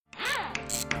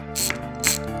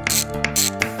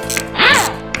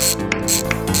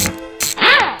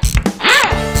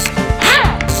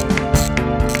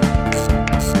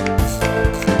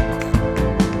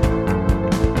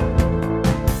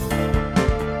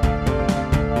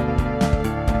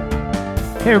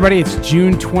Hey everybody, it's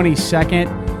June 22nd.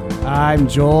 I'm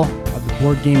Joel of the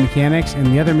Board Game Mechanics, and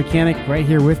the other mechanic right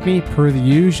here with me, per the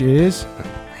usual, is...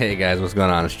 Hey guys, what's going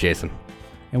on? It's Jason.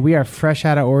 And we are fresh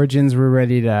out of Origins. We're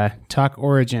ready to talk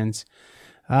Origins.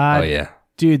 Oh yeah.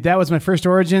 Dude, that was my first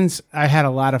Origins. I had a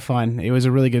lot of fun. It was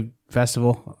a really good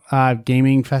festival.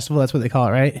 Gaming festival, that's what they call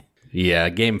it, right? Yeah,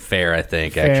 Game Fair, I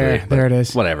think, Fair, actually. there it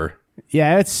is. Whatever.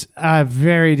 Yeah, it's a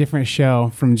very different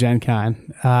show from Gen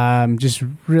Con. Just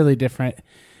really different.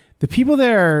 The people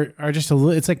there are just a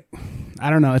little, it's like, I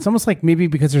don't know. It's almost like maybe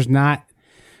because there's not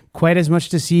quite as much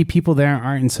to see, people there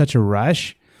aren't in such a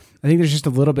rush. I think there's just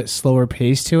a little bit slower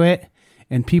pace to it.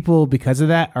 And people, because of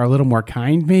that, are a little more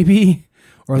kind maybe,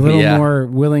 or a little more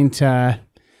willing to,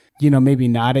 maybe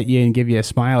nod at you and give you a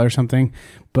smile or something.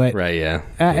 But right, yeah.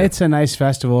 It's a nice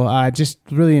festival. I just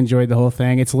really enjoyed the whole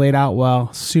thing. It's laid out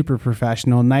well, super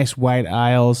professional, nice wide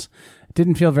aisles.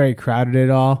 Didn't feel very crowded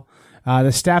at all.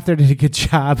 The staff there did a good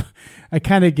job. I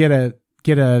kind of get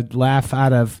a laugh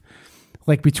out of,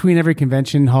 like, between every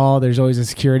convention hall, there's always a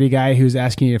security guy who's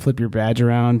asking you to flip your badge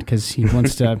around because he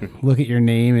wants to look at your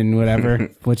name and whatever,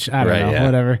 which I don't know,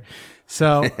 whatever.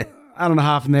 So I don't know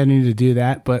how often they need to do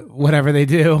that, but whatever they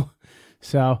do.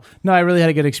 So, no, I really had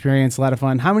a good experience, a lot of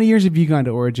fun. How many years have you gone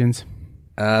to Origins?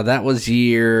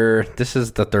 This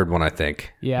is the third one, I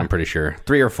think. Yeah. I'm pretty sure.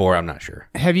 3 or 4, I'm not sure.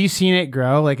 Have you seen it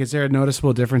grow? Like, is there a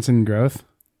noticeable difference in growth?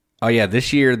 Oh, yeah.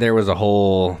 This year, there was a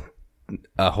whole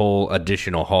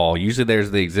additional hall. Usually,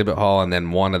 there's the exhibit hall and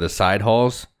then one of the side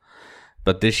halls.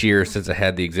 But this year, since I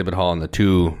had the exhibit hall and the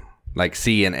two, like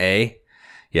C and A,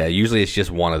 yeah, usually it's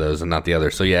just one of those and not the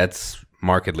other. So, yeah, it's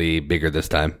markedly bigger this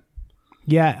time.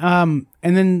 Yeah.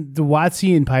 And then the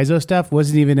WotC and Paizo stuff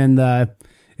wasn't even in the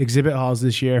exhibit halls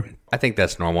this year. I think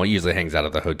that's normal. It usually hangs out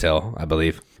at the hotel, I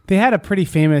believe. They had a pretty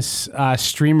famous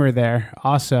streamer there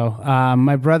also.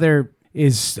 My brother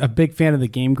is a big fan of the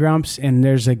Game Grumps, and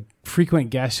there's a frequent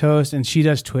guest host, and she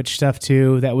does Twitch stuff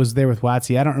too, that was there with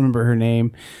WotC. I don't remember her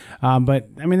name. But,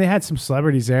 I mean, they had some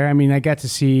celebrities there. I mean, I got to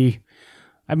see,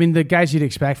 the guys you'd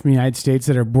expect from the United States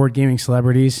that are board gaming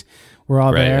celebrities were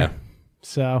all there. Yeah.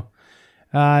 So,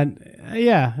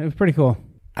 it was pretty cool.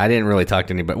 I didn't really talk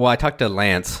to anybody. Well, I talked to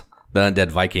Lance, the Undead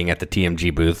Viking, at the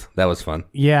TMG booth. That was fun.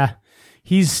 Yeah.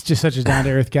 He's just such a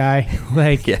down-to-earth guy.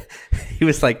 Like, yeah. He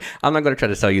was like, I'm not going to try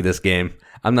to sell you this game.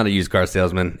 I'm not a used car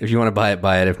salesman. If you want to buy it,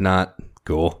 buy it. If not,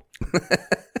 cool.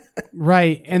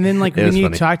 Right. And then, like, when you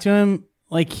talk to him,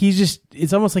 like,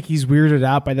 it's almost like he's weirded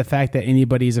out by the fact that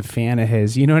anybody's a fan of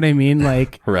his. You know what I mean?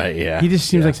 Like, right, yeah. He just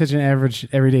seems like such an average,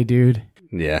 everyday dude.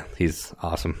 Yeah, he's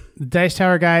awesome. The Dice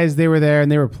Tower guys, they were there and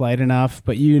they were polite enough,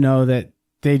 but that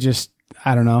they just,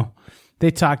 I don't know,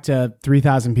 they talk to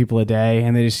 3,000 people a day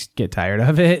and they just get tired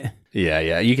of it.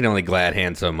 Yeah. You can only glad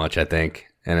hand so much, I think,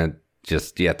 and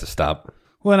you have to stop.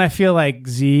 Well, and I feel like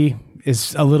Z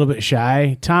is a little bit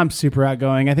shy. Tom's super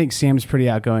outgoing. I think Sam's pretty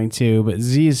outgoing too, but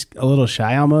Z is a little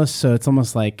shy almost, so it's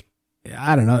almost like,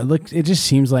 I don't know. It just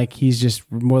seems like he's just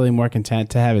really more content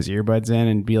to have his earbuds in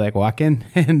and be like walking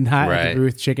and not at the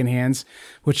booth shaking hands,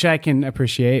 which I can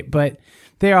appreciate. But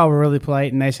they all were really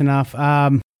polite and nice enough.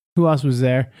 Who else was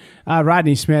there?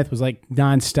 Rodney Smith was like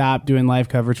nonstop doing live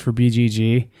coverage for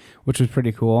BGG, which was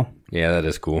pretty cool. Yeah, that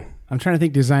is cool. I'm trying to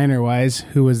think designer wise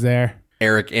who was there.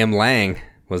 Eric M. Lang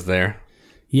was there.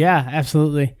 Yeah,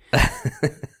 absolutely.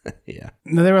 Yeah.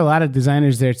 No, there were a lot of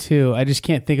designers there too. I just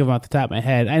can't think of them off the top of my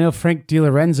head. I know Frank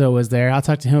DiLorenzo was there. I'll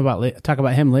talk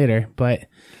about him later, but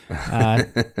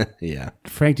yeah.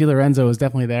 Frank DiLorenzo was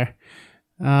definitely there.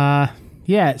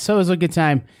 Yeah, so it was a good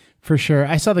time for sure.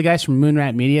 I saw the guys from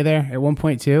Moonrat Media there at one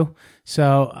point too.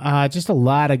 So just a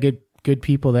lot of good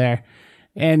people there.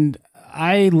 And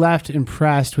I left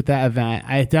impressed with that event.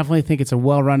 I definitely think it's a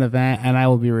well-run event, and I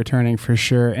will be returning for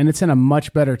sure. And it's in a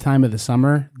much better time of the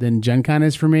summer than Gen Con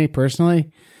is for me,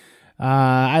 personally.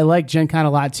 I like Gen Con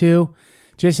a lot, too.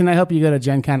 Jason, I hope you go to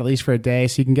Gen Con at least for a day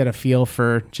so you can get a feel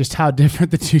for just how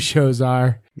different the two shows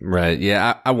are. Right,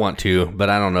 yeah, I want to, but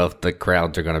I don't know if the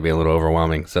crowds are going to be a little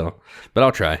overwhelming, but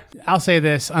I'll try. I'll say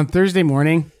this. On Thursday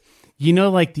morning,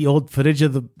 like the old footage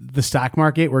of the stock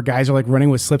market where guys are like running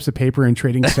with slips of paper and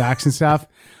trading stocks and stuff?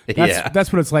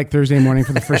 That's what it's like Thursday morning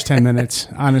for the first 10 minutes,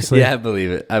 honestly. Yeah, I believe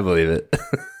it.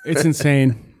 It's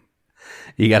insane.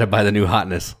 You got to buy the new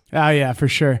hotness. Oh, yeah, for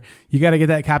sure. You got to get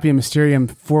that copy of Mysterium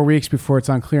 4 weeks before it's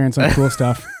on clearance on cool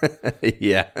stuff.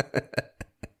 Yeah.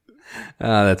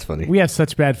 That's funny. We have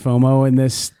such bad FOMO in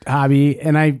this hobby,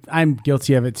 and I'm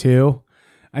guilty of it too.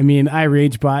 I mean, I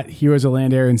rage bought Heroes of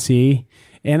Land, Air, and Sea,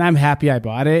 and I'm happy I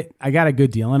bought it. I got a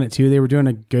good deal on it too. They were doing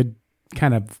a good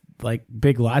kind of like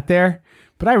big lot there,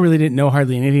 but I really didn't know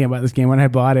hardly anything about this game when I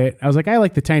bought it. I was like, I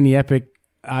like the Tiny Epic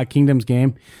Kingdoms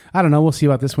game. I don't know. We'll see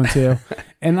about this one too.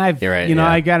 And I've, You're right, you know,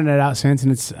 yeah. I gotten it out since,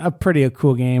 and it's a pretty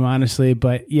cool game, honestly.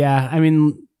 But yeah, I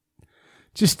mean,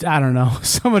 just I don't know,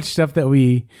 so much stuff that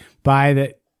we buy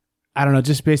that I don't know,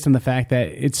 just based on the fact that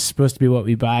it's supposed to be what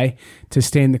we buy to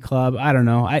stay in the club. I don't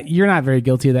know. You're not very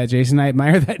guilty of that, Jason. I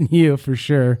admire that in you for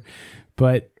sure,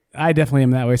 but I definitely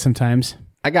am that way sometimes.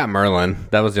 I got Merlin.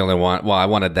 That was the only one. Well, I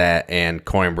wanted that and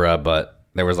Coimbra, but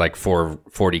there was like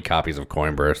 40 copies of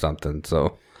Coimbra or something.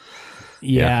 So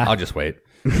Yeah. I'll just wait.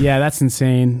 Yeah, that's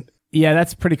insane. Yeah,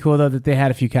 that's pretty cool though that they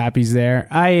had a few copies there.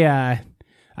 I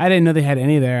didn't know they had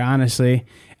any there, honestly.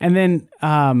 And then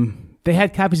they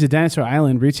had copies of Dinosaur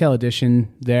Island Retail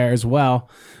Edition there as well,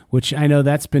 which I know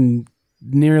that's been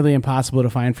nearly impossible to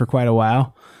find for quite a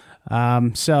while.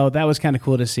 So that was kind of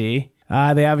cool to see.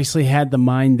 They obviously had the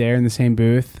Mind there in the same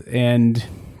booth, and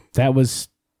that was,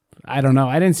 I don't know,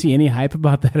 I didn't see any hype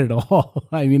about that at all.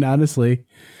 I mean, honestly.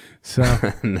 So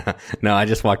No, I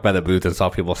just walked by the booth and saw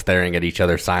people staring at each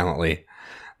other silently.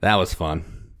 That was fun.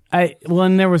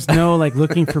 and there was no like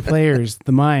looking for players,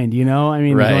 the Mind, you know, I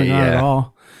mean, Right, going on at yeah.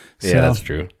 all. So Yeah, that's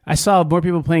true. I saw more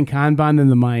people playing Kanban than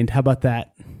the Mind. How about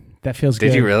that? That feels good.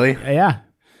 Did you really? Yeah.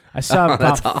 I saw Oh,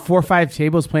 that's about 4 or 5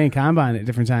 tables playing Kanban at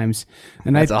different times.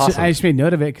 And That's awesome. I just made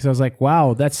note of it because I was like,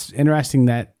 wow, that's interesting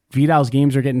that Vidal's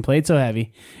games are getting played so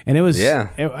heavy. And it was,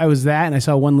 I was that, and I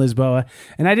saw one Lisboa.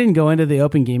 And I didn't go into the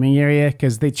open gaming area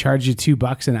because they charge you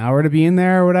 $2 an hour to be in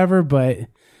there or whatever, but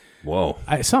Whoa.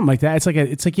 something like that. It's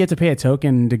like you have to pay a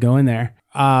token to go in there,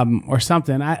 or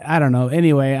something. I don't know.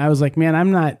 Anyway, I was like,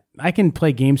 man, I can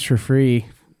play games for free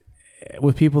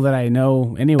with people that I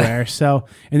know anywhere. So,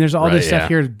 and there's all this stuff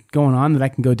here going on that I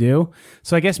can go do.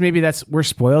 So I guess maybe we're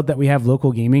spoiled that we have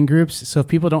local gaming groups. So if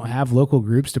people don't have local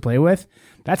groups to play with,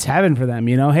 that's heaven for them.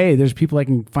 You know, hey, there's people I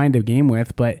can find a game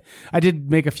with. But I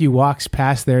did make a few walks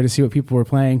past there to see what people were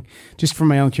playing just for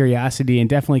my own curiosity. And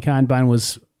definitely Kanban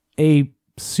was a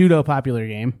pseudo popular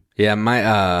game. Yeah,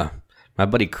 my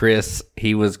buddy Chris,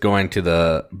 he was going to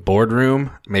the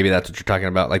boardroom. Maybe that's what you're talking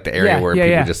about, like the area where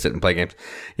people just sit and play games.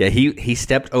 Yeah, he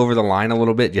stepped over the line a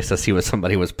little bit just to see what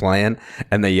somebody was playing,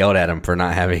 and they yelled at him for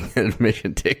not having an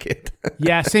admission ticket.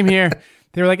 Yeah, same here.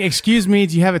 They were like, "Excuse me,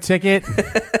 do you have a ticket?"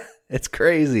 It's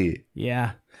crazy.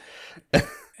 Yeah.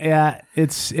 Yeah,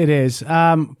 it is.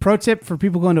 Pro tip for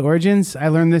people going to Origins, I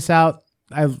learned this out.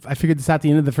 I figured this out at the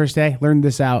end of the first day. Learned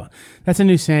this out. That's a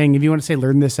new saying. If you want to say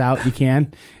learn this out, you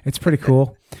can. It's pretty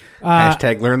cool.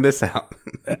 Hashtag learn this out.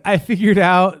 I figured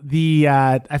out at the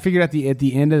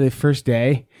end of the first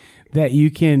day that you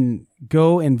can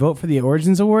go and vote for the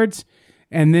Origins Awards,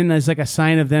 and then as like a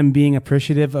sign of them being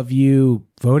appreciative of you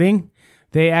voting,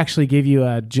 they actually give you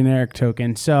a generic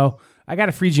token. So I got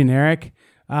a free generic,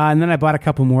 and then I bought a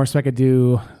couple more so I could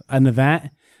do an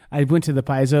event. I went to the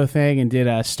Paizo thing and did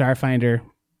a Starfinder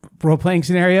role-playing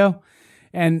scenario.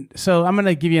 And so I'm going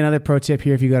to give you another pro tip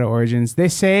here if you go to Origins. They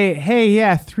say, hey,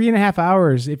 3.5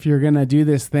 hours if you're going to do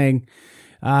this thing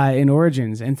in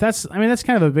Origins. And that's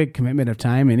kind of a big commitment of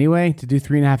time anyway, to do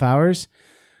 3.5 hours.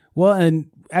 Well,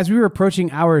 and as we were approaching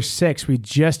hour 6, we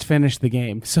just finished the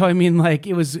game. So, I mean, like,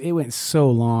 it went so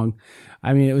long.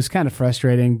 I mean, it was kind of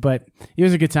frustrating, but it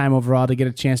was a good time overall to get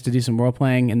a chance to do some role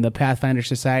playing in the Pathfinder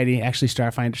Society, actually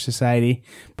Starfinder Society.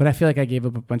 But I feel like I gave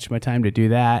up a bunch of my time to do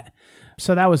that.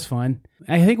 So that was fun.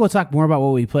 I think we'll talk more about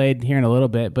what we played here in a little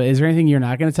bit, but is there anything you're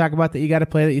not going to talk about that you got to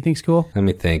play that you think's cool? Let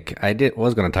me think.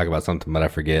 Was going to talk about something, but I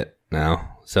forget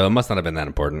now. So it must not have been that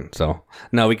important. So,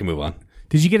 no, we can move on.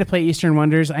 Did you get to play Eastern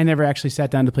Wonders? I never actually sat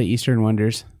down to play Eastern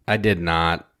Wonders. I did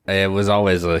not. It was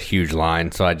always a huge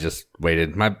line, so I just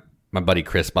waited. My buddy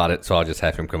Chris bought it, so I'll just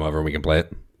have him come over and we can play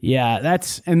it. Yeah,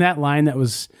 and that line that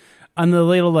was on the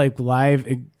little like live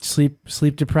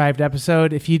sleep deprived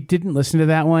episode. If you didn't listen to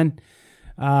that one,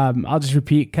 I'll just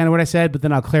repeat kind of what I said, but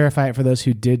then I'll clarify it for those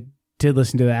who did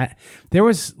listen to that. There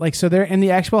was like, so there in the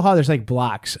expo hall, there's like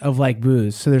blocks of like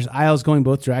booths. So there's aisles going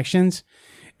both directions,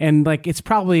 and like it's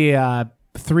probably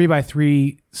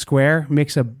 3x3 square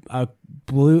makes a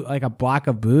blue like a block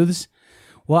of booths.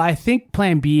 Well, I think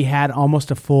Plan B had almost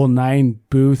a full 9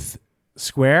 booth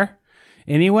square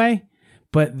anyway,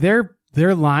 but their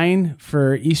line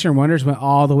for Eastern Wonders went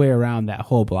all the way around that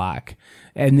whole block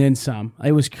and then some.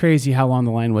 It was crazy how long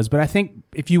the line was, but I think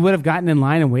if you would have gotten in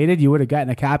line and waited, you would have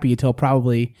gotten a copy until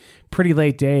probably pretty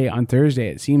late day on Thursday,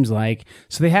 it seems like.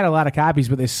 So they had a lot of copies,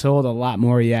 but they sold a lot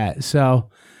more yet. So,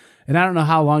 and I don't know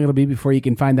how long it'll be before you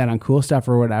can find that on Cool Stuff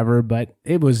or whatever, but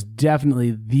it was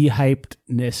definitely the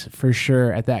hypedness for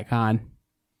sure at that con.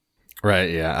 Right,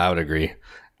 yeah, I would agree.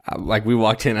 Like, we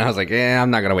walked in, and I was like,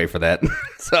 I'm not going to wait for that.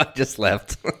 So I just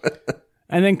left.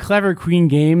 And then Clever Queen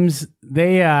Games,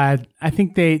 They, I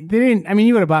think they didn't. I mean,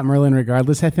 you would have bought Merlin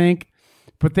regardless, I think,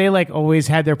 but they like always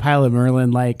had their pile of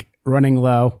Merlin like running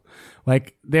low.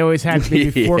 Like they always had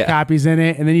maybe 4 copies in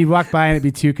it, and then you'd walk by and it'd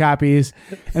be 2 copies,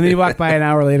 and then you walk by an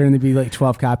hour later and there'd be like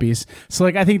 12 copies. So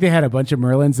like I think they had a bunch of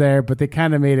Merlins there, but they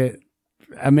kind of made it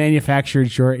a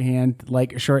manufactured shorthand,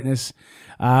 like shortness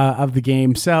of the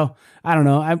game. So I don't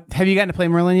know. Have you gotten to play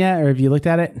Merlin yet, or have you looked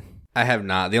at it? I have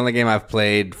not. The only game I've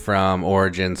played from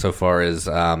Origin so far is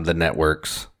the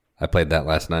Networks. I played that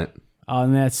last night. Oh,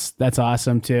 and that's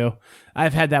awesome too.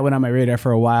 I've had that one on my radar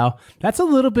for a while. That's a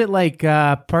little bit like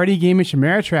party game-ish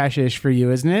Ameritrash-ish for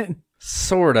you, isn't it?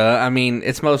 Sorta. I mean,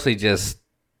 it's mostly just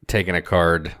taking a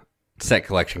card set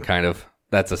collection, kind of.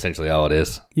 That's essentially all it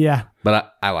is. Yeah.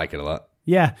 But I like it a lot.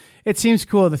 Yeah. It seems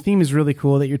cool. The theme is really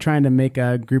cool that you're trying to make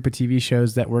a group of TV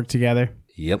shows that work together.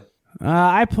 Yep.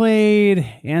 I played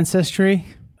Ancestry.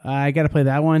 I got to play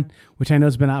that one, which I know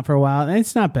has been out for a while. And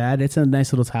it's not bad. It's a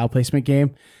nice little tile placement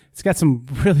game. It's got some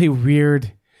really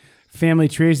weird family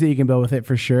trees that you can build with it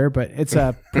for sure, but it's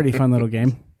a pretty fun little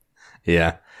game.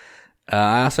 Yeah.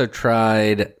 I also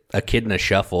tried A Kid in a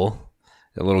Shuffle,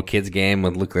 a little kids game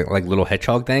with look like little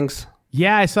hedgehog things.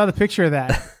 Yeah, I saw the picture of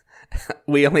that.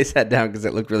 We only sat down because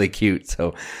it looked really cute.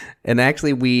 So, and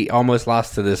actually we almost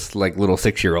lost to this like little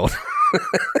 6-year-old.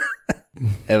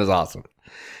 It was awesome.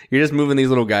 You're just moving these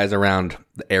little guys around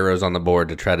the arrows on the board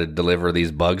to try to deliver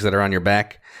these bugs that are on your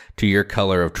back to your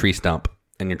color of tree stump.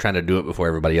 And you're trying to do it before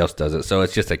everybody else does it. So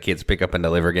it's just a kid's pick up and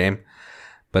deliver game.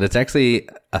 But it's actually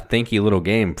a thinky little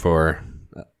game for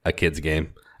a kid's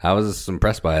game. I was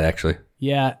impressed by it, actually.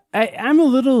 Yeah, I'm a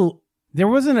little... There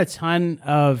wasn't a ton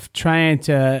of trying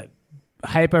to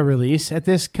hype a release at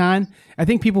this con. I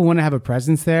think people want to have a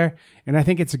presence there, and I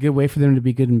think it's a good way for them to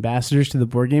be good ambassadors to the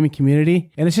board gaming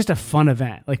community. And it's just a fun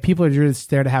event. Like, people are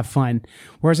just there to have fun.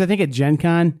 Whereas I think at Gen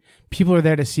Con, people are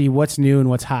there to see what's new and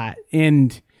what's hot.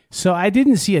 And so I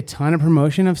didn't see a ton of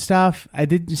promotion of stuff. I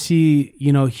didn't see,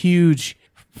 huge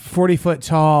 40-foot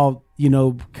tall,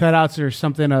 cutouts or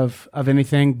something of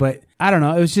anything. But I don't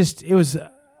know. It was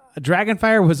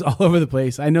Dragonfire was all over the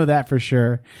place. I know that for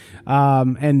sure.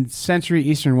 And Century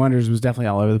Eastern Wonders was definitely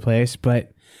all over the place.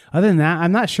 But other than that,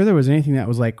 I'm not sure there was anything that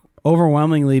was like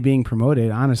overwhelmingly being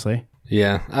promoted, honestly.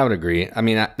 Yeah, I would agree. I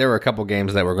mean, there were a couple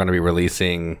games that were going to be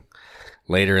releasing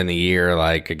later in the year,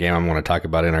 like a game I'm going to talk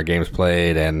about in our games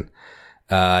played. And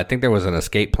I think there was an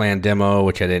Escape Plan demo,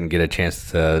 which I didn't get a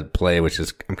chance to play, which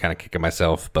is I'm kind of kicking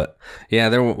myself. But yeah,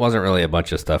 there wasn't really a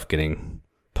bunch of stuff getting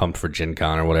pumped for Gen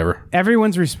Con or whatever.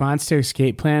 Everyone's response to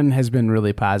Escape Plan has been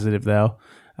really positive, though,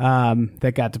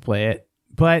 that got to play it.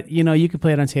 But, you could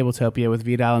play it on Tabletopia with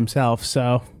Vidal himself,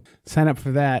 so sign up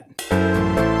for that.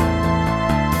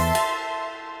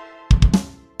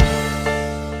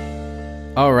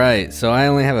 All right, so I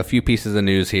only have a few pieces of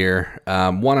news here.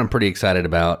 One I'm pretty excited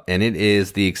about, and it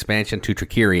is the expansion to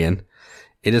Trickerion.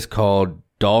 It is called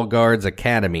Dalgard's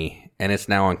Academy, and it's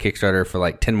now on Kickstarter for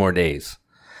like 10 more days.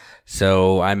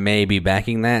 So I may be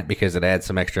backing that because it adds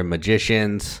some extra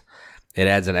magicians. It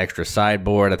adds an extra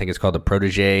sideboard. I think it's called the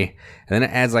Protege. And then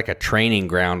it adds like a training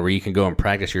ground where you can go and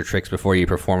practice your tricks before you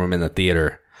perform them in the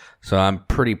theater. So I'm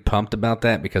pretty pumped about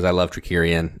that because I love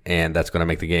Trickerion, and that's going to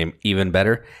make the game even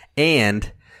better. And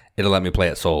it'll let me play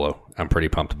it solo. I'm pretty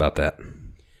pumped about that.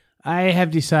 I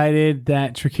have decided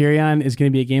that Trickerion is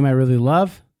going to be a game I really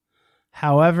love.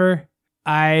 However,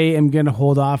 I am going to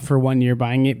hold off for 1 year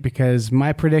buying it because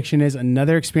my prediction is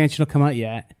another expansion will come out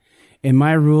yet. And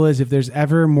my rule is if there's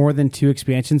ever more than 2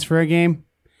 expansions for a game,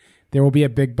 there will be a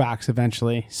big box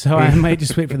eventually. So I might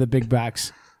just wait for the big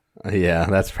box. Yeah,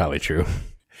 that's probably true.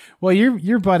 Well,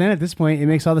 you're bought in at this point. It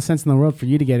makes all the sense in the world for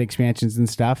you to get expansions and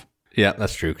stuff. Yeah,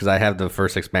 that's true, because I have the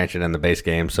first expansion and the base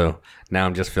game, so now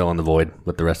I'm just filling the void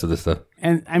with the rest of this stuff.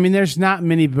 And, I mean, there's not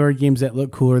many board games that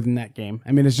look cooler than that game.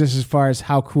 I mean, it's just as far as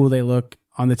how cool they look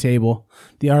on the table.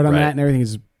 The art on that and everything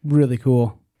is really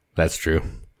cool. That's true.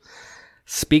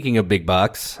 Speaking of big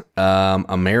box,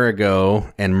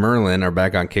 Amerigo and Merlin are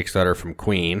back on Kickstarter from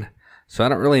Queen. So I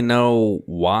don't really know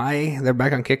why they're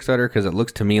back on Kickstarter, because it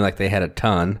looks to me like they had a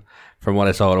ton from what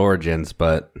I saw at Origins,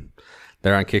 but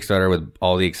they're on Kickstarter with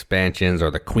all the expansions,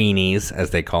 or the Queenies,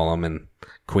 as they call them in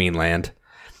Queenland.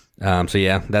 So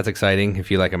yeah, that's exciting if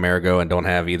you like Amerigo and don't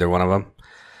have either one of them.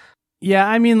 Yeah,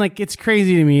 I mean, like, it's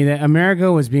crazy to me that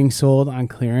Amerigo was being sold on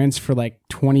clearance for like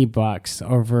 $20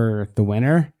 over the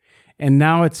winter, and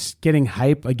now it's getting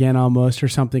hype again almost or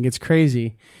something. It's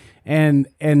crazy. And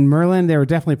Merlin, there were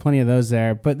definitely plenty of those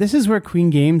there, but this is where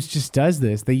Queen Games just does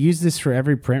this. They use this for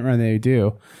every print run they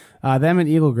do. Them and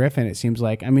Eagle Griffin, it seems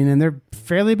like. I mean, and they're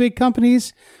fairly big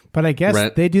companies, but I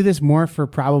guess they do this more for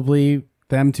probably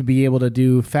them to be able to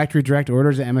do factory direct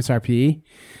orders at MSRP.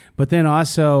 But then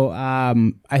also,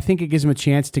 I think it gives them a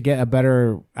chance to get a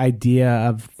better idea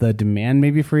of the demand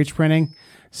maybe for each printing.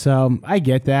 So I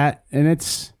get that. And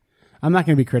I'm not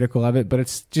going to be critical of it, but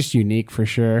it's just unique for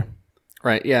sure.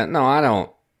 Right. Yeah. No, I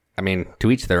don't. I mean, to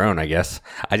each their own, I guess.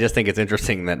 I just think it's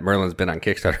interesting that Merlin's been on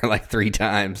Kickstarter like 3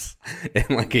 times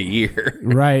in like a year.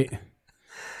 Right.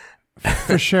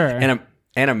 For sure.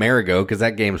 And Amerigo, because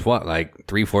that game's what, like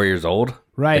 3-4 years old?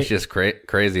 Right. It's just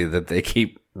crazy that they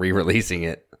keep re-releasing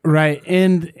it. Right.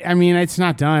 And I mean, it's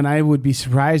not done. I would be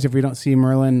surprised if we don't see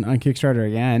Merlin on Kickstarter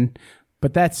again.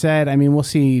 But that said, I mean, we'll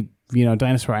see,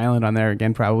 Dinosaur Island on there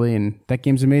again probably, and that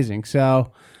game's amazing.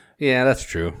 So yeah, that's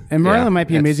true. And Merlin might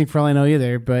be amazing for all I know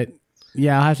either, but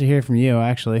yeah, I'll have to hear from you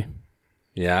actually.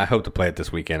 Yeah, I hope to play it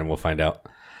this weekend and we'll find out.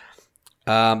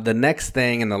 The next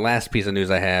thing and the last piece of news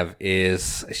I have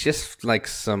is it's just like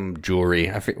some jewelry.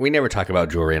 We never talk about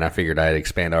jewelry, and I figured I'd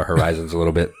expand our horizons a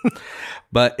little bit.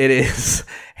 But it is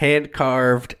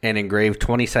hand-carved and engraved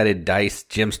 20-sided dice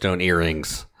gemstone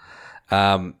earrings.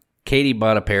 Katie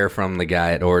bought a pair from the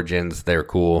guy at Origins. They're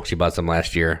cool. She bought some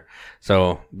last year.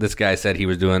 So this guy said he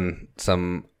was doing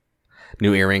some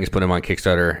new earrings, put them on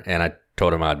Kickstarter, and I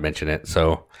told him I'd mention it.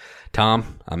 So,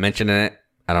 Tom, I'm mentioning it.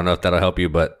 I don't know if that'll help you,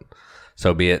 but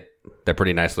so be it. They're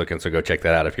pretty nice looking, so go check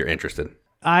that out if you're interested.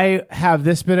 I have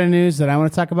this bit of news that I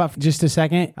want to talk about for just a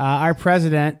second. Our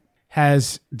president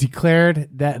has declared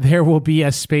that there will be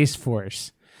a Space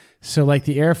Force. So like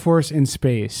the Air Force in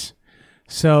space.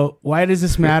 So why does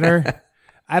this matter?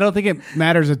 I don't think it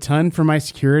matters a ton for my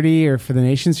security or for the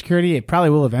nation's security. It probably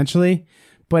will eventually,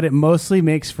 but it mostly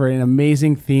makes for an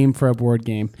amazing theme for a board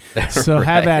game. So right.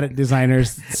 Have at it,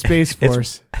 designers. Space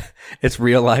Force. It's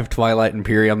real life Twilight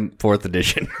Imperium 4th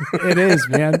edition. It is,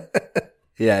 man.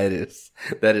 Yeah, it is.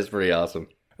 That is pretty awesome.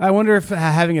 I wonder if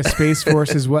having a Space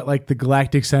Force is what like the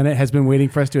Galactic Senate has been waiting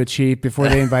for us to achieve before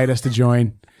they invite us to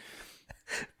join.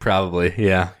 Probably,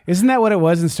 yeah. Isn't that what it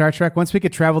was in Star Trek? Once we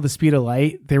could travel the speed of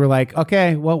light, they were like,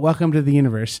 okay, well, welcome to the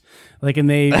universe. Like, and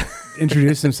they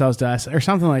introduced themselves to us or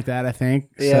something like that, I think.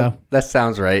 Yeah, so. That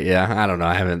sounds right. Yeah, I don't know.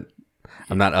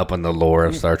 I'm not up on the lore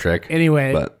of Star Trek.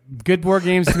 Anyway, but good board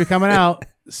games to be coming out.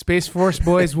 Space Force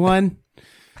Boys 1,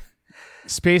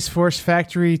 Space Force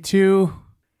Factory 2.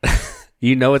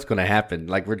 You know it's going to happen.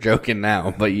 Like, we're joking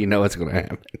now, but you know it's going to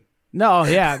happen. No,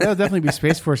 yeah, there'll definitely be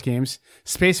Space Force games.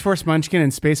 Space Force Munchkin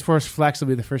and Space Force Flex will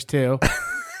be the first 2.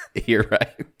 You're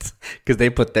right. Because they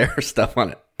put their stuff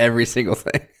on every single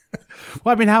thing.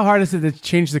 Well, I mean, how hard is it to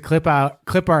change the clip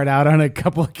art out on a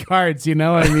couple of cards? You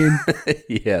know what I mean?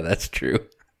 Yeah, that's true.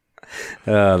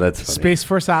 Oh, that's funny. Space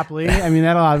Force Opoly. I mean,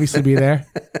 that'll obviously be there.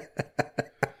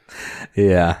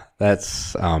 Yeah,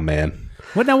 that's, oh man.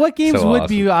 What games would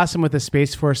be awesome with a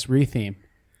Space Force retheme?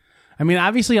 I mean,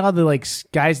 obviously all the like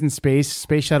guys in space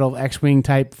shuttle, X-Wing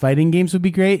type fighting games would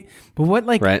be great. But what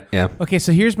like right, yeah. Okay,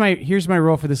 so here's my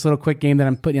role for this little quick game that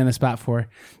I'm putting you on the spot for.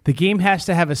 The game has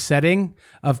to have a setting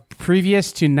of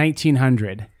previous to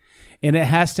 1900, and it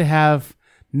has to have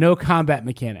no combat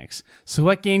mechanics. So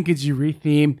what game could you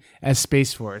retheme as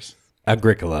Space Force?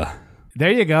 Agricola. There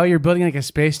you go. You're building like a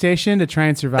space station to try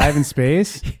and survive in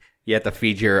space. You have to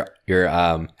feed your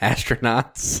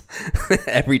astronauts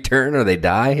every turn or they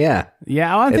die. Yeah.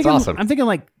 Yeah. Well, it's awesome. I'm thinking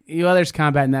like, there's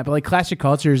combat in that, but like Clash of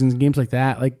Cultures and games like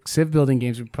that, like civ building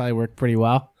games would probably work pretty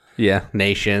well. Yeah.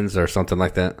 Nations or something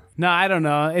like that. No, I don't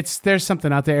know. There's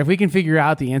something out there. If we can figure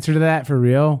out the answer to that for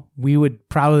real, we would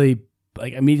probably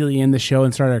like immediately end the show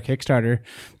and start our Kickstarter.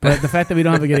 But the fact that we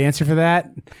don't have a good answer for that,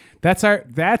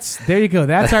 there you go.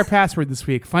 That's our password this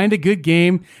week. Find a good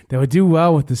game that would do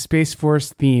well with the Space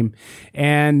Force theme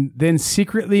and then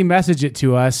secretly message it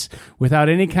to us without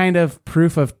any kind of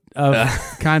proof of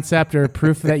concept or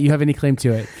proof that you have any claim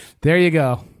to it. There you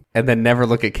go. And then never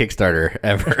look at Kickstarter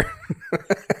ever.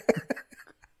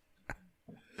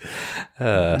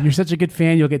 You're such a good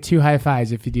fan. You'll get 2 high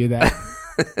fives if you do that.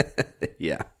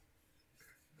 Yeah.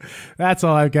 That's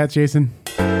all I've got, Jason.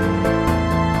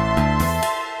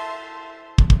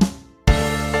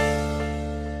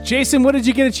 Jason, what did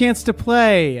you get a chance to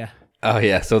play? Oh,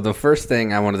 yeah. So the first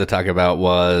thing I wanted to talk about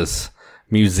was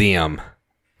Museum.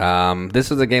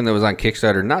 This was a game that was on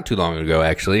Kickstarter not too long ago,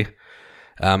 actually.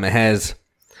 It has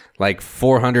like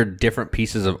 400 different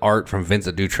pieces of art from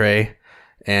Vincent Dutray,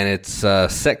 and it's a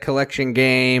set collection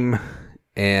game,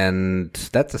 and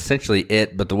that's essentially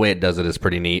it, but the way it does it is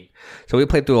pretty neat. So we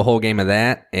played through a whole game of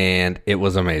that, and it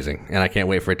was amazing, and I can't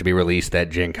wait for it to be released at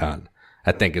Gen Con,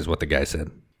 I think is what the guy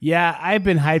said. Yeah, I've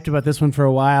been hyped about this one for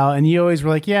a while, and you always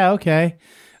were like, yeah, okay.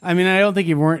 I mean, I don't think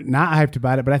you weren't not hyped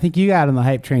about it, but I think you got on the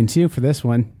hype train too for this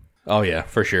one. Oh, yeah,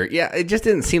 for sure. Yeah, it just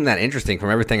didn't seem that interesting from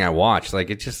everything I watched. Like,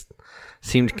 it just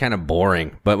seemed kind of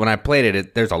boring. But when I played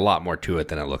it, there's a lot more to it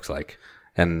than it looks like.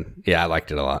 And, yeah, I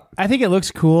liked it a lot. I think it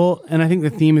looks cool, and I think the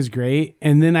theme is great.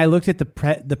 And then I looked at the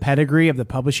pedigree of the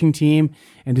publishing team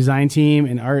and design team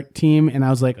and art team, and I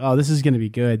was like, oh, this is going to be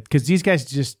good. Because these guys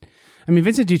just... I mean,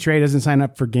 Vincent Dutray doesn't sign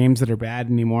up for games that are bad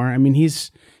anymore. I mean,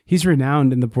 he's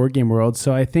renowned in the board game world,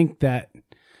 so I think that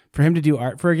for him to do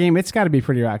art for a game, it's got to be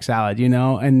pretty rock solid, you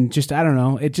know? And just, I don't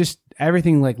know, it just,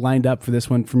 everything like lined up for this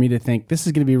one for me to think this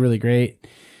is going to be really great.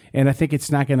 And I think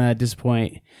it's not going to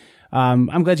disappoint.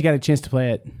 I'm glad you got a chance to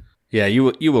play it. Yeah, you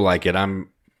will like it.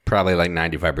 I'm probably like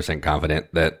 95%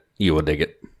 confident that you will dig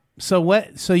it.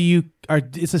 So you are,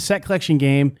 it's a set collection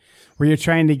game where you're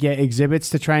trying to get exhibits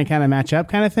to try and kind of match up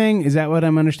kind of thing. Is that what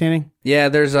I'm understanding? Yeah,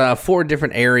 there's 4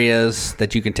 different areas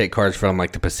that you can take cards from,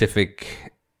 like the Pacific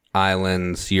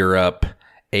Islands, Europe,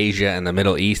 Asia, and the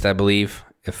Middle East, I believe.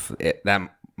 That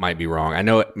might be wrong. I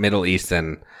know Middle East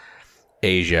and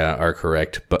Asia are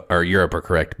correct, or Europe are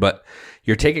correct, but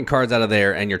you're taking cards out of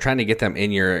there and you're trying to get them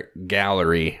in your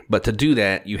gallery. But to do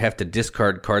that, you have to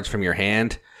discard cards from your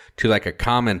hand to like a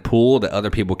common pool that other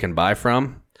people can buy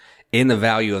from in the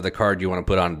value of the card you want to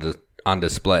put on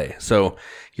display. So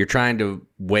you're trying to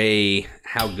weigh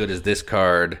how good is this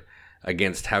card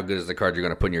against how good is the card you're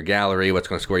going to put in your gallery, what's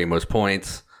going to score you most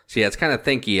points. So yeah, it's kind of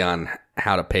thinky on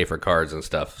how to pay for cards and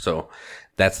stuff. So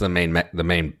that's the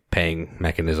main paying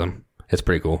mechanism. It's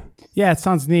pretty cool. Yeah, it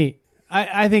sounds neat.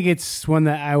 I think it's one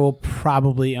that I will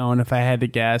probably own if I had to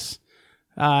guess.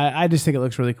 I just think it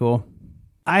looks really cool.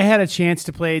 I had a chance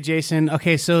to play, Jason.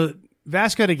 Okay, so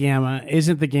Vasco da Gama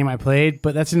isn't the game I played,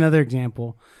 but that's another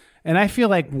example. And I feel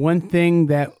like one thing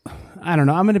that, I don't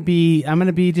know, I'm gonna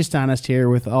be just honest here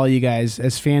with all you guys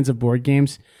as fans of board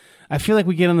games. I feel like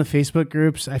we get on the Facebook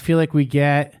groups. I feel like we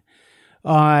get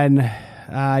on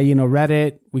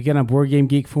Reddit. We get on Board Game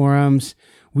Geek forums.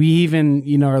 We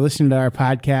even are listening to our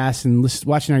podcasts and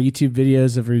watching our YouTube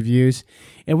videos of reviews.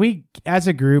 And we, as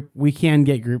a group, we can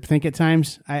get groupthink at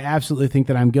times. I absolutely think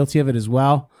that I'm guilty of it as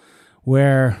well,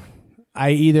 where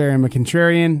I either am a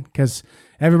contrarian because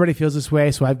everybody feels this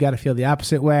way, so I've got to feel the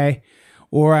opposite way.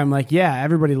 Or I'm like, yeah,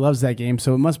 everybody loves that game,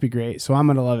 so it must be great, so I'm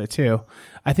going to love it too.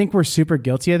 I think we're super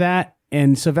guilty of that.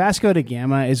 And so Vasco da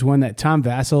Gama is one that Tom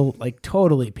Vassell like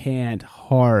totally panned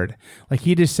hard. Like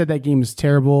he just said that game is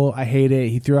terrible. I hate it.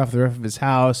 He threw off the roof of his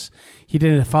house. He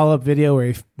did a follow-up video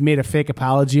where he made a fake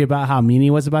apology about how mean he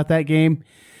was about that game.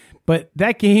 But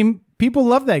that game, people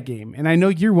love that game. And I know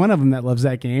you're one of them that loves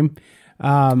that game.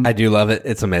 I do love it.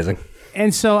 It's amazing.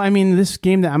 And so, I mean, this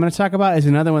game that I'm going to talk about is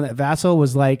another one that Vassell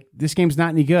was like, this game's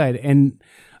not any good. And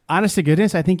honest to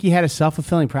goodness, I think he had a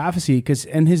self-fulfilling prophecy because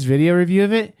in his video review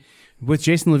of it, with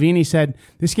Jason Levine, he said,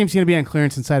 this game's going to be on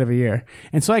clearance inside of a year.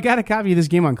 And so I got a copy of this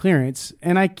game on clearance,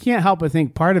 and I can't help but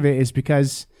think part of it is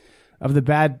because of the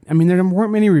bad... I mean, there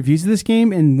weren't many reviews of this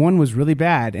game, and one was really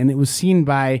bad, and it was seen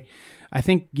by, I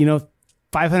think,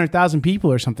 500,000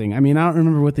 people or something. I mean, I don't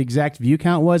remember what the exact view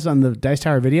count was on the Dice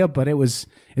Tower video, but it was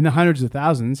in the hundreds of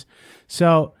thousands.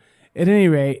 So, at any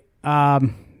rate,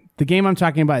 the game I'm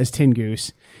talking about is Tin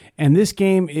Goose. And this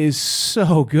game is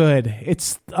so good.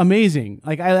 It's amazing.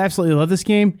 Like, I absolutely love this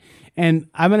game. And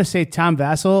I'm going to say Tom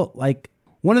Vassell, like,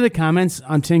 one of the comments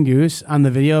on Tin Goose, on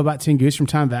the video about Tin Goose from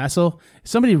Tom Vassell,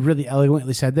 somebody really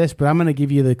eloquently said this, but I'm going to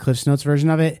give you the Cliff's Notes version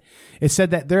of it. It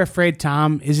said that they're afraid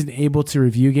Tom isn't able to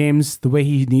review games the way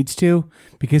he needs to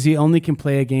because he only can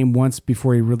play a game once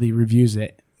before he really reviews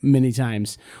it many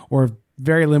times, or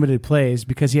very limited plays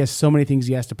because he has so many things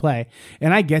he has to play.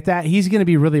 And I get that. He's going to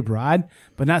be really broad,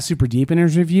 but not super deep in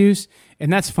his reviews.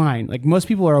 And that's fine. Like, most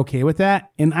people are okay with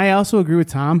that. And I also agree with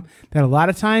Tom that a lot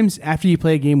of times after you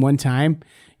play a game one time,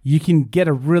 you can get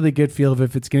a really good feel of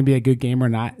if it's going to be a good game or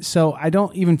not. So I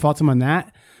don't even fault him on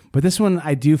that. But this one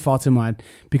I do fault him on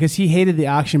because he hated the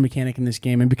auction mechanic in this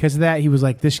game. And because of that, he was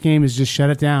like, this game is just shut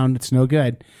it down. It's no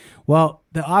good. Well,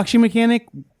 the auction mechanic,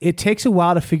 it takes a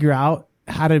while to figure out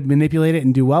how to manipulate it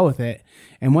and do well with it.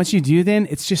 And once you do, then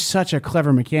it's just such a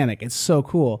clever mechanic. It's so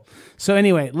cool. So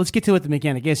anyway, let's get to what the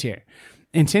mechanic is here.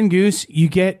 In Tin Goose, you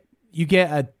get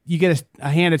a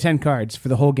hand of 10 cards for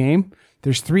the whole game.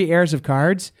 There's 3 heirs of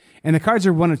cards, and the cards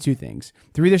are one of 2 things.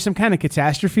 They're either some kind of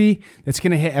catastrophe that's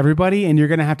going to hit everybody, and you're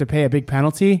going to have to pay a big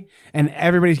penalty, and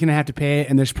everybody's going to have to pay it,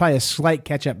 and there's probably a slight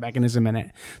catch-up mechanism in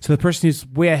it. So the person who's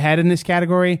way ahead in this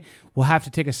category will have to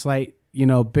take a slight,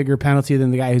 bigger penalty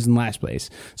than the guy who's in last place.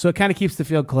 So it kind of keeps the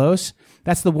field close.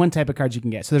 That's the one type of card you can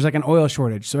get. So there's like an oil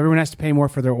shortage, so everyone has to pay more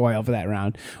for their oil for that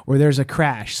round. Or there's a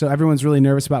crash, so everyone's really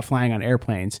nervous about flying on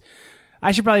airplanes.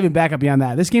 I should probably even back up beyond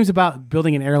that. This game's about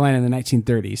building an airline in the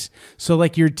 1930s. So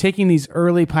like you're taking these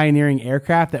early pioneering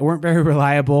aircraft that weren't very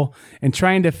reliable and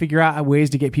trying to figure out ways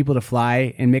to get people to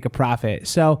fly and make a profit.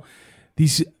 So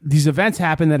these events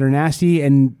happen that are nasty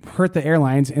and hurt the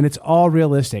airlines, and it's all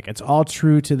realistic. It's all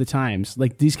true to the times.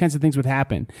 Like these kinds of things would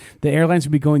happen. The airlines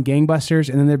would be going gangbusters,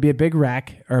 and then there'd be a big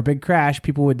wreck or a big crash.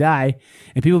 People would die,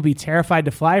 and people would be terrified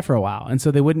to fly for a while, and so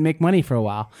they wouldn't make money for a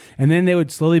while. And then they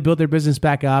would slowly build their business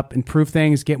back up, improve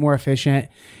things, get more efficient,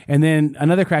 and then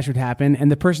another crash would happen,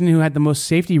 and the person who had the most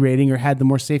safety rating or had the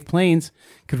more safe planes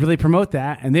could really promote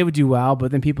that, and they would do well, but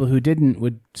then people who didn't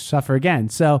would suffer again.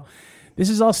 So this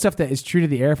is all stuff that is true to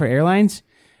the air for airlines.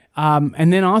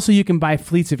 And then also you can buy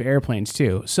fleets of airplanes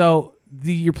too. So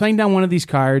you're playing down one of these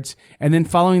cards, and then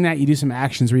following that, you do some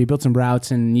actions where you build some routes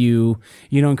and you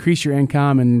increase your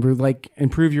income and like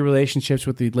improve your relationships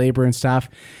with the labor and stuff.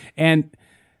 And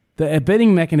the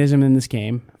bidding mechanism in this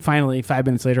game, finally, 5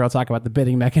 minutes later, I'll talk about the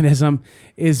bidding mechanism,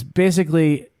 is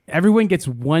basically everyone gets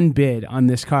one bid on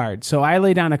this card. So I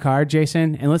lay down a card,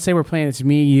 Jason, and let's say we're playing, it's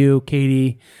me, you,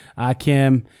 Katie,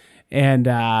 Kim, and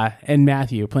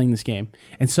Matthew playing this game.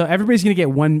 And so everybody's going to get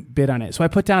one bid on it. So I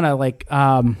put down a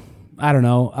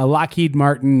a Lockheed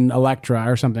Martin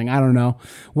Electra or something. I don't know.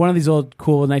 One of these old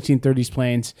cool 1930s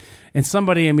planes. And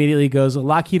somebody immediately goes,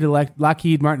 Lockheed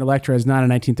Martin Electra is not a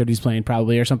 1930s plane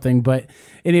probably or something. But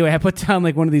anyway, I put down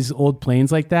like one of these old planes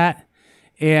like that.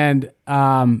 And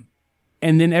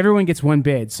then everyone gets one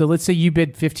bid. So let's say you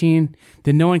bid 15,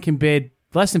 then no one can bid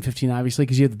less than 15, obviously,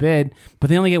 because you have the bid, but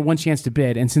they only get one chance to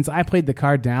bid. And since I played the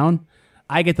card down,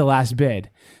 I get the last bid.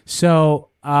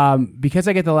 So because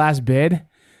I get the last bid,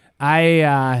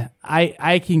 I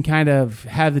can kind of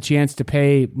have the chance to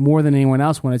pay more than anyone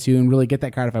else wanted to and really get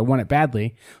that card if I want it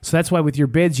badly. So that's why with your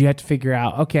bids, you have to figure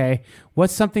out, okay,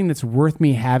 what's something that's worth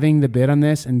me having the bid on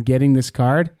this and getting this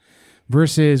card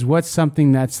versus what's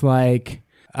something that's like,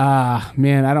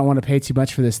 man, I don't want to pay too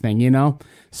much for this thing,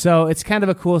 So it's kind of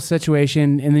a cool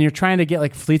situation. And then you're trying to get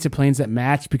like fleets of planes that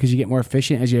match because you get more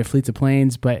efficient as you have fleets of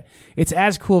planes. But it's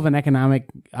as cool of an economic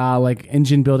like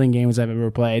engine building game as I've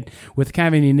ever played, with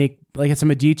kind of a unique, like it's a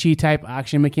Medici type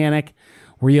auction mechanic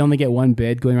where you only get one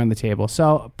bid going around the table.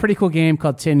 So a pretty cool game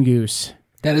called Tin Goose.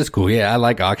 That is cool. Yeah, I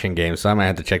like auction games, so I might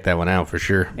have to check that one out for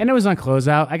sure. And it was on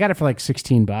closeout. I got it for like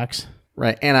 $16.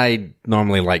 Right, and I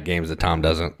normally like games that Tom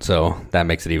doesn't, so that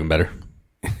makes it even better.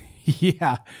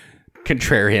 Yeah.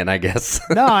 Contrarian, I guess.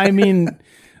 No, I mean,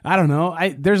 I don't know.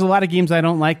 There's a lot of games I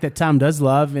don't like that Tom does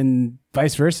love, and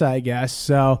vice versa, I guess.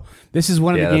 So this is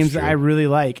one of the games that I really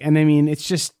like. And I mean, it's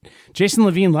just Jason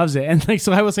Levine loves it. And like,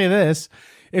 so I will say this.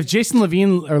 If Jason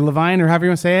Levine or Levine or however you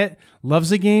want to say it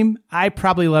loves a game, I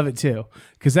probably love it too.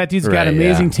 Because that dude's got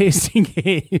amazing tasting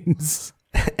games.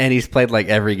 And he's played like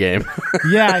every game.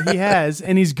 Yeah, he has.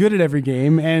 And he's good at every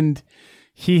game. And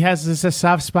he has a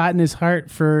soft spot in his heart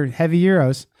for heavy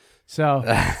Euros. So,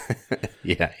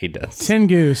 yeah, he does. Tin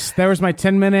Goose. That was my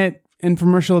 10-minute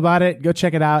infomercial about it. Go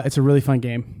check it out. It's a really fun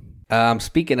game.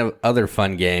 Speaking of other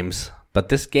fun games, but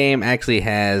this game actually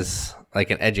has like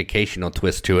an educational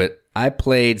twist to it. I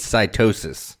played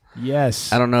Cytosis.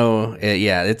 Yes. I don't know.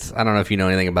 I don't know if you know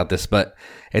anything about this, but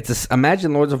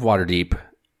imagine Lords of Waterdeep.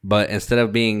 But instead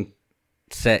of being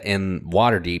set in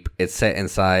Waterdeep, it's set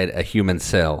inside a human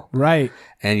cell. Right.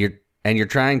 And you're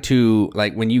trying to,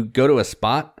 like, when you go to a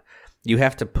spot, you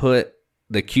have to put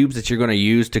the cubes that you're going to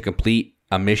use to complete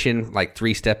a mission, like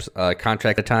 3 steps,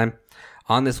 contract at a time,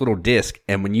 on this little disc.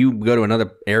 And when you go to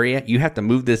another area, you have to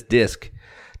move this disc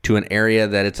to an area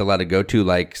that it's allowed to go to,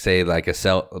 like, say, like a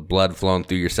cell, blood flowing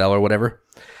through your cell or whatever.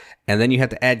 And then you have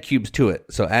to add cubes to it.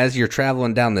 So as you're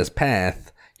traveling down this path,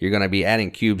 you're going to be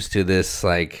adding cubes to this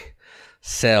like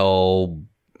cell,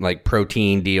 like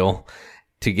protein deal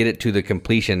to get it to the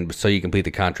completion so you complete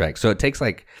the contract. So it takes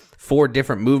like 4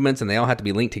 different movements and they all have to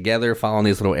be linked together following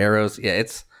these little arrows. Yeah,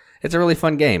 it's a really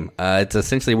fun game. It's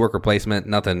essentially worker placement,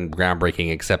 nothing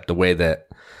groundbreaking except the way that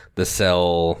the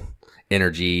cell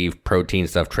energy, protein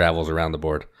stuff travels around the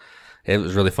board. It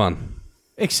was really fun.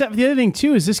 Except the other thing,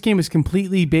 too, is this game is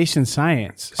completely based in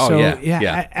science. Oh, so,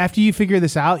 yeah. After you figure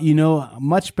this out, you know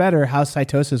much better how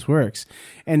cytosis works.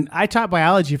 And I taught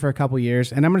biology for a couple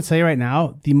years, and I'm going to tell you right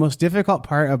now, the most difficult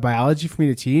part of biology for me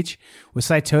to teach was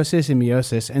cytosis and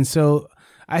meiosis. And so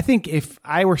I think if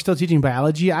I were still teaching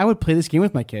biology, I would play this game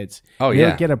with my kids. Oh, yeah.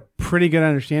 They would get a pretty good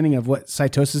understanding of what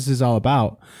cytosis is all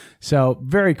about. So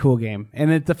very cool game.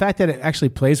 And the fact that it actually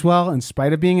plays well in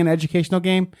spite of being an educational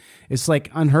game is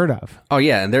like unheard of. Oh,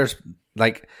 yeah. And there's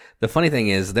like, the funny thing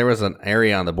is there was an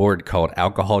area on the board called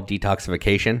alcohol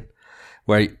detoxification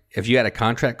where if you had a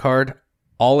contract card,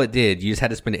 all it did, you just had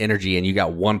to spend energy and you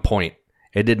got 1 point.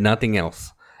 It did nothing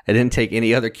else. It didn't take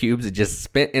any other cubes. It just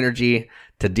spent energy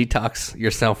to detox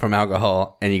yourself from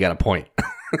alcohol, and you got a point.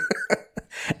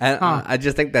 And I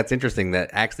just think that's interesting that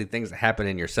actually things that happen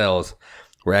in your cells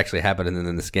were actually happening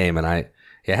in this game. And I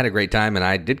had a great time, and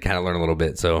I did kind of learn a little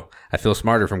bit. So I feel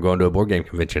smarter from going to a board game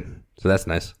convention. So that's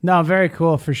nice. No, very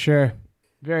cool for sure.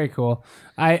 Very cool.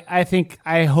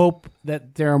 I hope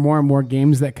that there are more and more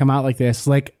games that come out like this.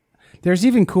 Like, there's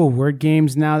even cool word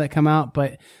games now that come out,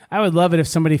 but I would love it if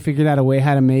somebody figured out a way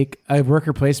how to make a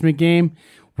worker placement game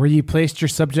where you placed your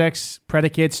subjects,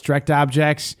 predicates, direct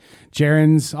objects,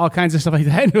 gerunds, all kinds of stuff like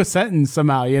that into a sentence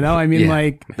somehow, you know? I mean,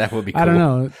 like, that would be cool. I don't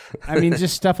know. I mean,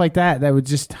 just stuff like that would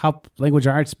just help language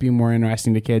arts be more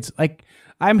interesting to kids. Like,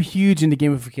 I'm huge into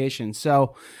gamification.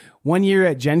 So one year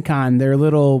at Gen Con, their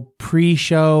little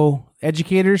pre-show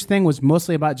educators thing was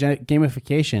mostly about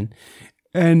gamification.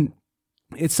 And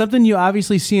it's something you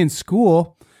obviously see in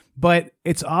school, but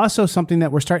it's also something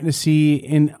that we're starting to see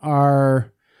in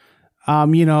our, not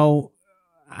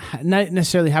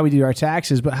necessarily how we do our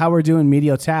taxes, but how we're doing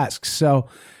medial tasks. So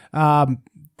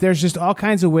there's just all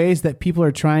kinds of ways that people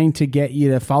are trying to get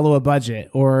you to follow a budget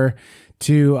or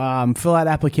to fill out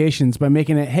applications by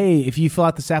making it, hey, if you fill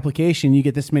out this application, you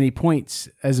get this many points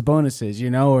as bonuses,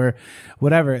 or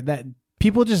whatever. That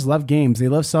people just love games. They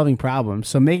love solving problems.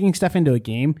 So making stuff into a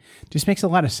game just makes a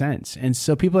lot of sense. And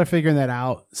so people are figuring that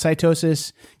out.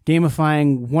 Cytosis,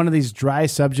 gamifying one of these dry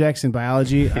subjects in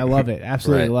biology. I love it.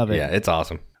 Absolutely love it. Yeah, it's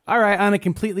awesome. All right. On a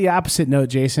completely opposite note,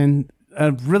 Jason,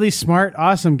 a really smart,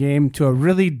 awesome game to a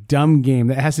really dumb game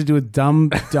that has to do with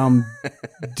dumb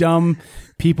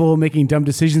people making dumb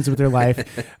decisions with their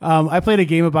life. I played a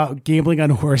game about gambling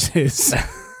on horses,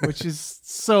 which is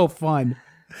so fun.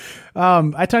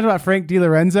 I talked about Frank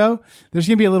DiLorenzo. There's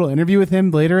going to be a little interview with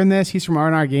him later in this. He's from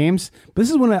R&R Games. But this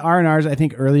is one of R&R's, I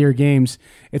think, earlier games.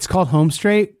 It's called Home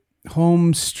Stretch.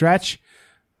 Home Stretch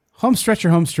or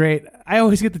Home Straight. I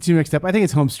always get the two mixed up. I think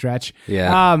it's Home Stretch.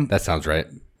 Yeah, that sounds right.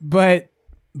 But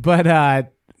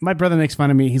my brother makes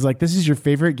fun of me. He's like, this is your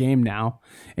favorite game now,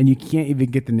 and you can't even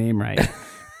get the name right.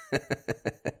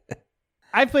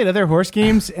 I've played other horse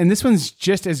games, and this one's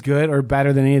just as good or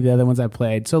better than any of the other ones I've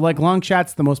played. So, like, Long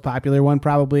Shot's the most popular one,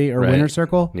 probably, or Winner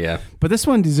Circle. Yeah. But this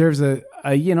one deserves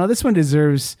this one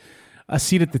deserves a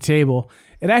seat at the table.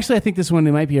 And actually, I think this one,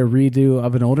 it might be a redo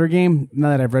of an older game, now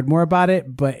that I've read more about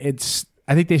it, but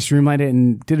I think they streamlined it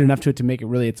and did enough to it to make it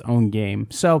really its own game.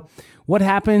 So, what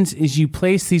happens is you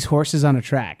place these horses on a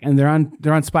track, and they're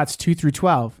on spots 2 through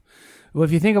 12. Well,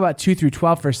 if you think about 2 through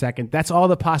 12 for a second, that's all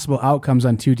the possible outcomes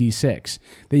on 2d6,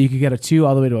 that you could get a 2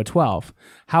 all the way to a 12.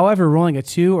 However, rolling a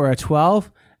 2 or a 12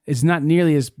 is not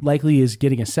nearly as likely as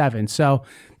getting a 7. So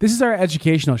this is our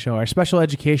educational show, our special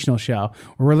educational show,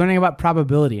 where we're learning about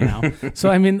probability now. So,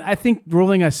 I mean, I think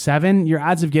rolling a 7, your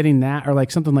odds of getting that are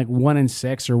like something like 1 in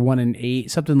 6 or 1 in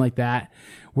 8, something like that.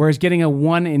 Whereas getting a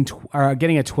 1 in or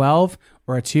getting a 12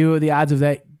 or a 2, the odds of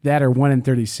that are 1 in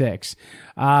 36.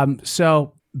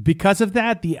 So because of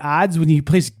that, the odds when you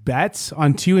place bets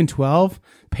on 2 and 12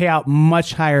 pay out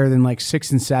much higher than like 6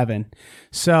 and 7.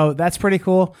 So that's pretty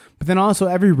cool. But then also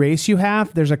every race you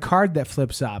have, there's a card that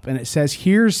flips up and it says,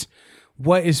 here's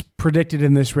what is predicted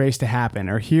in this race to happen,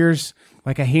 or here's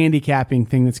like a handicapping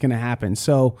thing that's going to happen.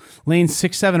 So lanes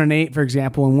 6, 7, and 8, for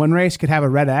example, in one race could have a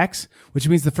red X, which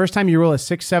means the first time you roll a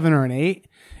 6, 7, or an 8,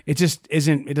 it just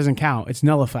isn't, it doesn't count. It's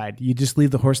nullified. You just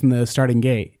leave the horse in the starting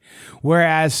gate.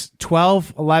 Whereas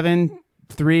 12, 11,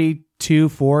 3, 2,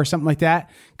 4, something like that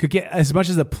could get as much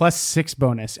as a +6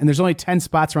 bonus. And there's only 10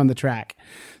 spots around the track.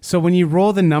 So when you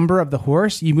roll the number of the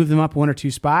horse, you move them up 1 or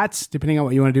 2 spots, depending on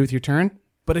what you want to do with your turn.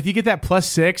 But if you get that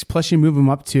 +6, plus you move them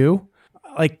up 2,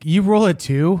 like you roll a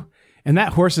 2, and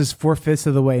that horse is 4/5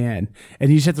 of the way in, and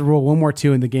you just have to roll one more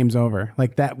 2 and the game's over.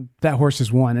 Like that horse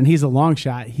is won, and he's a long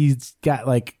shot. He's got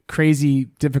like crazy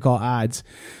difficult odds.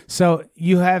 So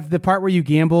you have the part where you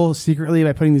gamble secretly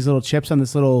by putting these little chips on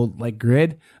this little like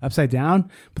grid upside down,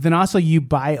 but then also you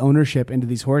buy ownership into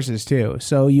these horses too.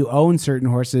 So you own certain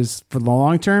horses for the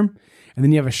long term, and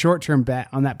then you have a short-term bet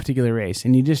on that particular race,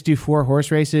 and you just do 4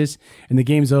 horse races, and the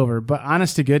game's over. But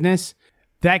honest to goodness,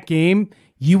 that game,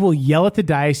 you will yell at the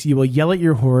dice, you will yell at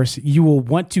your horse, you will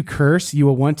want to curse, you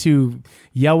will want to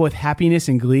yell with happiness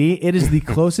and glee. It is the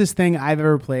closest thing I've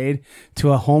ever played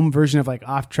to a home version of like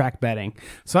off-track betting.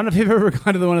 So I don't know if you've ever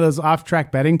gone to one of those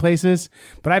off-track betting places,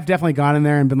 but I've definitely gone in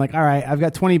there and been like, all right, I've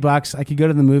got $20. I could go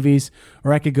to the movies,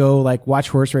 or I could go like watch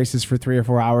horse races for 3 or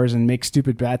 4 hours and make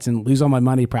stupid bets and lose all my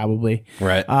money probably.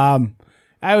 Right. I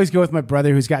always go with my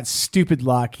brother who's got stupid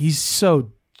luck. He's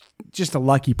so just a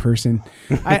lucky person.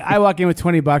 I walk in with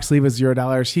 $20, leave with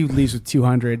 $0. He leaves with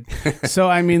 200. So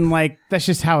I mean, like, that's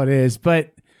just how it is.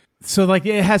 But so like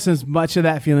it has as much of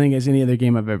that feeling as any other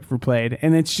game I've ever played,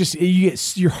 and it's just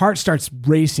your heart starts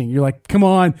racing. You're like, come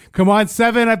on,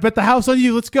 7! I bet the house on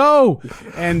you. Let's go!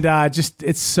 And just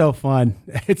it's so fun.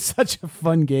 It's such a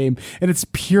fun game, and it's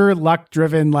pure luck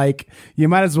driven. Like you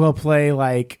might as well play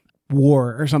like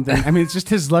War or something. I mean, it's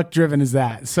just as luck driven as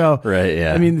that. So right,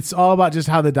 yeah. I mean, it's all about just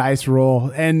how the dice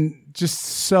roll, and just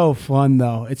so fun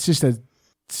though. It's just a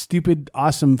stupid,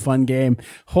 awesome, fun game.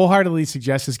 Wholeheartedly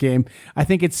suggest this game. I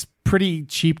think it's pretty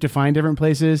cheap to find different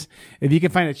places. If you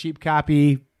can find a cheap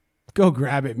copy, go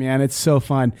grab it, man. It's so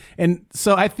fun. And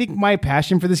so I think my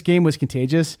passion for this game was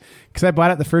contagious because I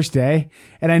bought it the first day,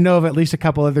 and I know of at least a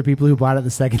couple other people who bought it the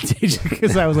second day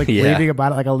because I was like raving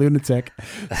about it like a lunatic.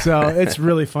 So it's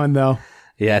really fun though.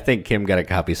 Yeah, I think Kim got a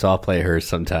copy, so I'll play hers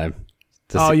sometime.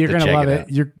 You're going to love it.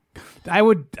 I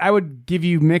would give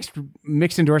you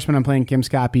mixed endorsement on playing Kim's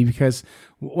copy because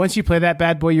once you play that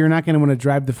bad boy, you're not going to want to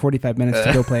drive the 45 minutes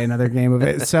to go play another game of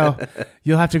it. So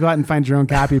you'll have to go out and find your own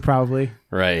copy probably.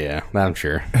 Right, yeah, I'm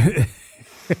sure.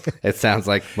 It sounds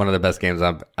like one of the best games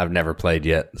I've never played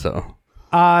yet. So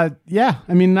yeah,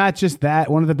 I mean, not just that,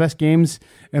 one of the best games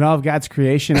in all of God's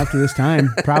creation up to this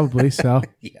time, probably. So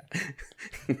yeah.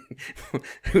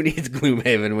 Who needs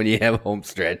Gloomhaven when you have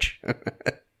Homestretch?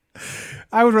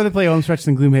 I would rather play Homestretch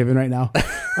than Gloomhaven right now.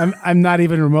 I'm not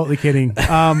even remotely kidding.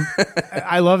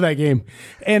 I love that game.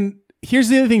 And here's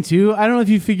the other thing too. I don't know if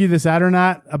you figured this out or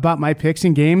not about my picks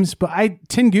in games, but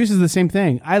 10 Goose is the same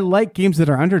thing. I like games that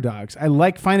are underdogs. I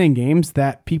like finding games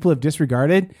that people have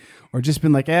disregarded or just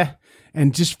been like,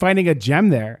 and just finding a gem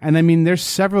there. And I mean, there's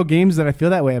several games that I feel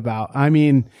that way about. I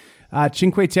mean,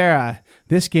 Cinque Terre,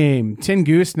 this game, 10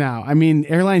 Goose now. I mean,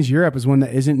 Airlines Europe is one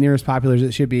that isn't near as popular as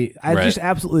it should be. I just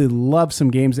absolutely love some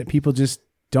games that people just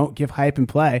don't give hype and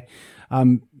play.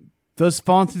 Those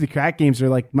Falling Through the Crack games are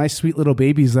like my sweet little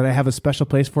babies that I have a special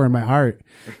place for in my heart.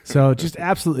 So just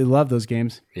absolutely love those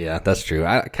games. Yeah, that's true.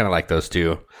 I kind of like those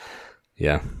too.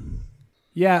 Yeah.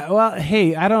 Yeah. Well, hey,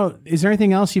 is there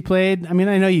anything else you played? I mean,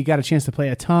 I know you got a chance to play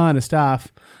a ton of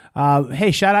stuff.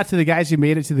 Hey, shout out to the guys who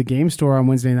made it to the game store on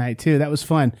Wednesday night too. That was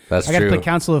fun. That's I got true. to play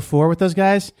Council of Four with those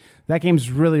guys. That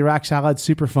game's really rock solid,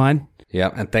 super fun.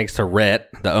 Yeah, and thanks to Rhett,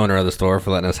 the owner of the store,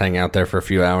 for letting us hang out there for a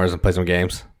few hours and play some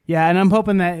games. Yeah, and I'm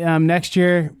hoping that next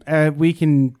year we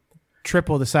can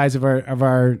triple the size of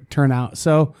our turnout.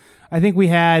 So I think we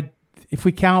had, if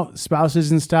we count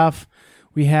spouses and stuff,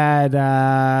 we had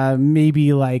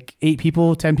maybe like 8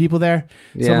 people, 10 people there,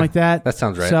 something like that. That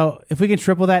sounds right. So if we can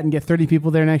triple that and get 30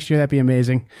 people there next year, that'd be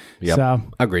amazing. Yep. So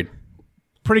agreed.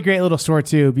 Pretty great little store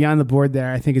too. Beyond the Board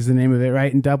there, I think is the name of it,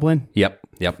 right? In Dublin? Yep.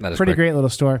 That is pretty great little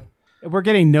store. We're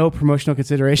getting no promotional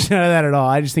consideration out of that at all.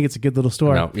 I just think it's a good little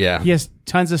store. No, yeah. He has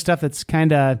tons of stuff that's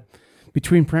kind of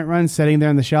between print runs sitting there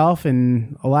on the shelf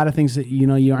and a lot of things that you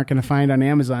aren't going to find on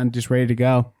Amazon just ready to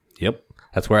go. Yep.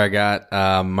 That's where I got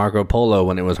Marco Polo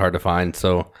when it was hard to find.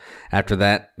 So after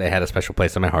that, they had a special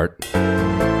place in my heart.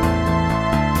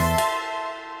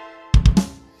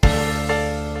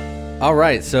 All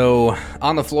right. So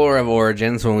on the floor of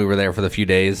Origins, when we were there for the few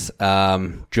days,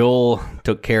 Joel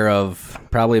took care of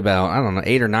probably about,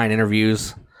 8 or 9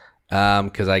 interviews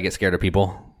because I get scared of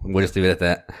people. We'll just leave it at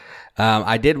that.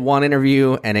 I did one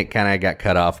interview and it kind of got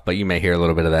cut off, but you may hear a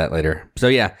little bit of that later. So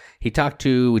yeah, we talked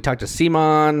to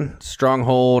Simon,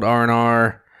 Stronghold,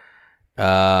 R&R,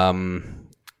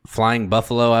 Flying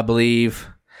Buffalo, I believe.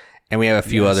 And we have a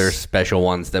few other special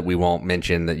ones that we won't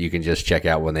mention that you can just check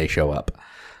out when they show up.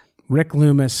 Rick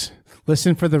Loomis.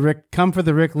 Come for the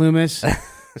Rick Loomis.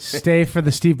 Stay for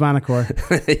the Steve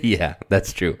Bonacore. Yeah,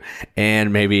 that's true.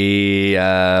 And maybe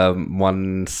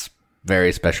one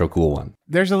very special, cool one.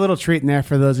 There's a little treat in there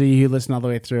for those of you who listen all the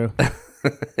way through.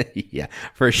 Yeah,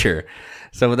 for sure.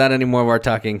 So without any more of our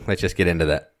talking, let's just get into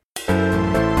that.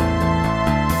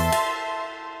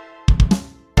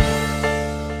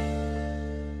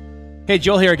 Hey,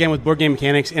 Joel here again with Board Game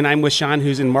Mechanics, and I'm with Sean,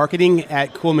 who's in marketing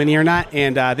at Cool Mini or Not,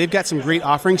 and they've got some great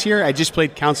offerings here. I just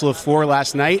played Council of Four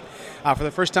last night for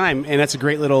the first time, and that's a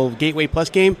great little Gateway Plus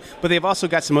game, but they've also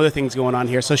got some other things going on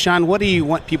here. So, Sean, what do you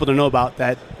want people to know about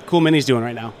that Cool Mini's doing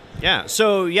right now? Yeah,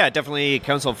 so definitely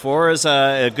Council 4 is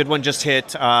a good one. Just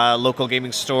hit local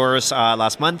gaming stores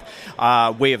last month.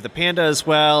 Way of the Panda as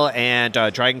well, and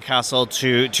Dragon Castle,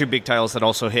 two big titles that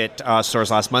also hit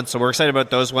stores last month. So we're excited about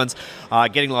those ones,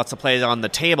 getting lots of play on the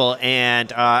table.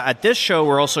 And at this show,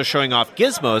 we're also showing off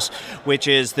Gizmos, which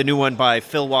is the new one by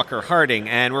Phil Walker Harding.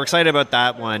 And we're excited about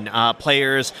that one.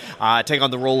 Players take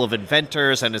on the role of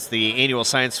inventors, and it's the annual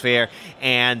science fair.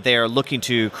 And they're looking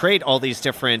to create all these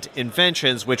different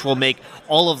inventions, which will make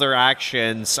all of their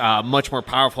actions much more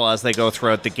powerful as they go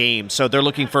throughout the game. So they're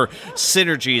looking for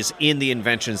synergies in the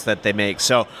inventions that they make.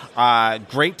 So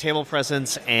great table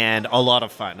presence and a lot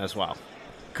of fun as well.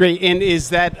 Great. And is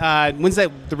that when's that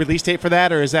the release date for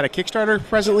that, or is that a Kickstarter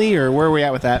presently, or where are we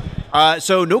at with that?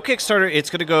 So no Kickstarter. It's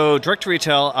going to go direct to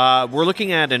retail. We're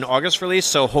looking at an August release,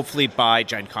 so hopefully by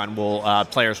Gen Con,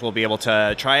 players will be able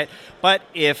to try it. But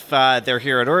if they're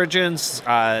here at Origins,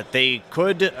 they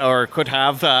could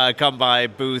have come by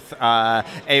booth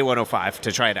A105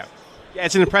 to try it out. Yeah,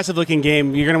 it's an impressive looking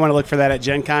game. You're going to want to look for that at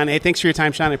Gen Con. Hey, thanks for your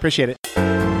time, Sean. I appreciate it.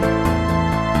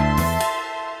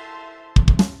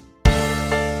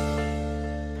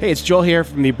 Hey, it's Joel here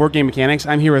from the Board Game Mechanics.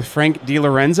 I'm here with Frank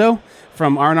DiLorenzo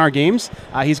from R&R Games.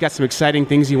 He's got some exciting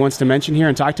things he wants to mention here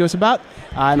and talk to us about.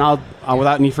 And I'll,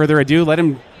 without any further ado, let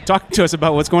him talk to us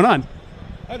about what's going on.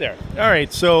 Hi there. All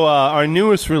right, so our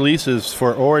newest releases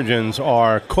for Origins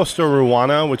are Costa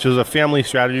Ruana, which is a family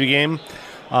strategy game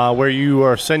where you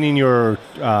are sending your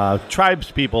tribes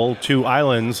people to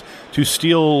islands to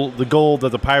steal the gold that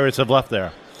the pirates have left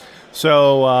there.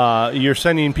 So you're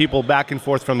sending people back and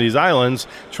forth from these islands,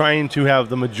 trying to have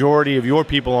the majority of your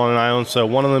people on an island so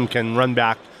one of them can run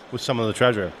back with some of the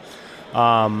treasure.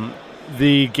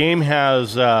 The game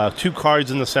has 2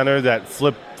 cards in the center that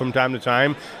flip from time to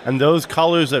time, and those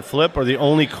colors that flip are the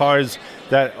only cards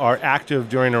that are active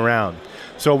during a round.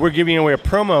 So we're giving away a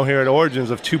promo here at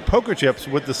Origins of 2 poker chips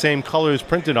with the same colors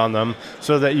printed on them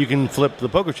so that you can flip the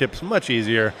poker chips much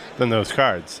easier than those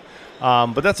cards.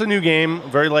 But that's a new game,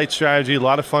 very light strategy, a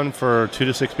lot of fun for 2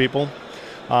 to 6 people.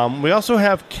 We also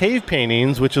have Cave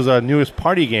Paintings, which is our newest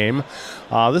party game.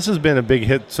 This has been a big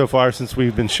hit so far since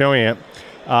we've been showing it.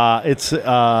 It's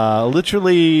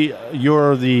literally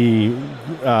you're the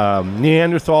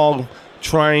Neanderthal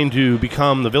trying to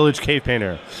become the village cave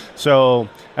painter. So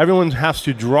everyone has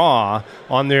to draw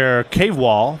on their cave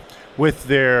wall with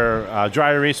their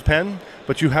dry erase pen,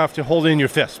 but you have to hold it in your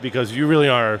fist because you really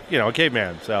are, a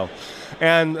caveman. So,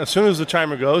 and as soon as the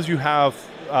timer goes, you have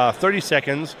 30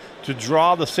 seconds to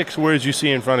draw the 6 words you see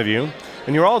in front of you,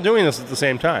 and you're all doing this at the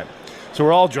same time. So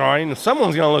we're all drawing, and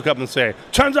someone's going to look up and say,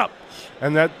 "Time's up!"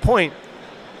 And that point,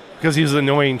 because he's an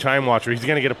annoying time watcher, he's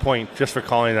going to get a point just for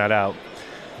calling that out.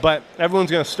 But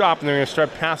everyone's going to stop, and they're going to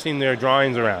start passing their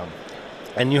drawings around.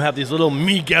 And you have these little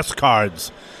me guess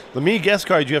cards. The me guess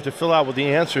cards you have to fill out with the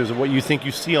answers of what you think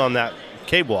you see on that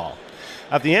cave wall.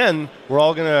 At the end, we're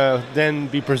all going to then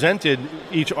be presented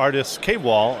each artist's cave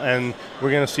wall, and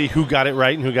we're going to see who got it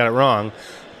right and who got it wrong.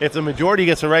 If the majority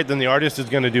gets it right, then the artist is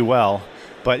going to do well.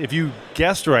 But if you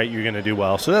guessed right, you're going to do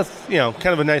well. So that's, kind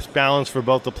of a nice balance for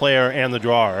both the player and the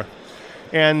drawer.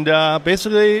 And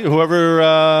basically,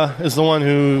 whoever is the one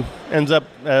who ends up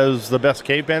as the best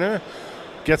cave painter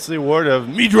gets the award of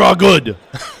Me Draw Good.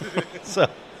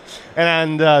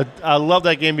 And I love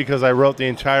that game because I wrote the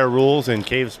entire rules in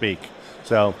cave speak.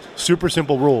 So super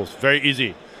simple rules, very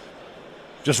easy.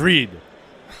 Just read.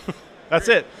 That's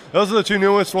it. Those are the 2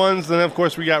 newest ones. Then, of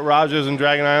course, we got Rogers and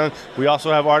Dragon Island. We also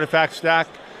have Artifact Stack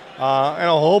and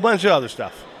a whole bunch of other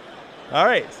stuff. All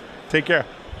right. Take care.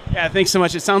 Yeah, thanks so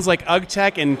much. It sounds like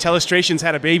UgTech and Telestrations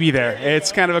had a baby there.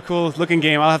 It's kind of a cool looking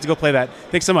game. I'll have to go play that.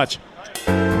 Thanks so much.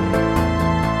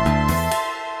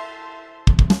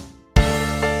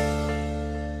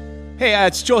 Hey,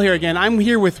 it's Joel here again. I'm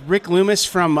here with Rick Loomis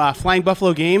from Flying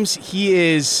Buffalo Games. He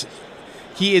is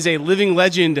a living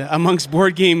legend amongst the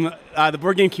board game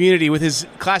community with his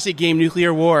classic game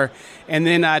Nuclear War, and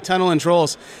then Tunnel and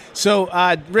Trolls. So,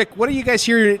 Rick, what are you guys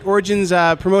here at Origins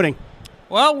promoting?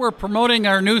 Well, we're promoting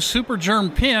our new Super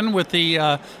Germ pin with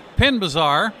the Pin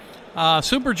Bazaar.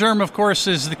 Super Germ, of course,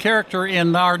 is the character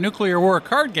in our Nuclear War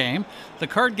card game, the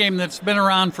card game that's been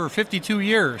around for 52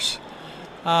 years.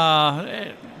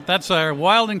 That's a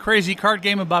wild and crazy card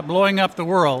game about blowing up the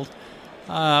world.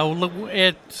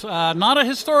 It's not a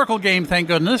historical game, thank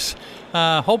goodness.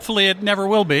 Hopefully it never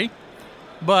will be.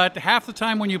 But half the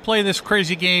time when you play this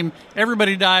crazy game,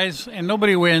 everybody dies and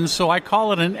nobody wins, so I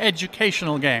call it an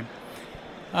educational game.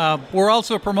 We're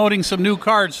also promoting some new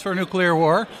cards for Nuclear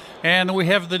War, and we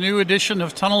have the new edition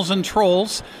of Tunnels and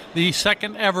Trolls, the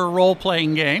second ever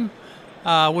role-playing game.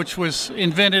 which was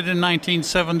invented in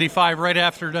 1975, right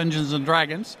after Dungeons and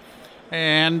Dragons,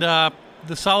 and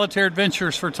the Solitaire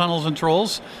Adventures for Tunnels and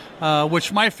Trolls,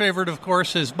 which my favorite, of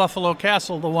course, is Buffalo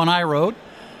Castle, the one I wrote.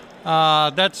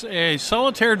 That's a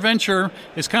solitaire adventure.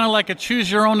 It's kind of like a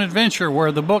choose-your-own adventure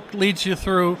where the book leads you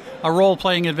through a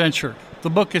role-playing adventure. The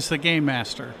book is the game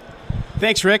master.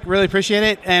 Thanks, Rick. Really appreciate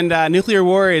it. And Nuclear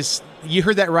War is, you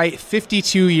heard that right,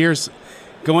 52 years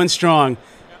going strong.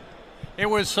 It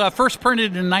was first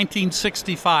printed in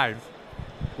 1965.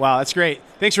 Wow, that's great.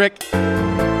 Thanks, Rick.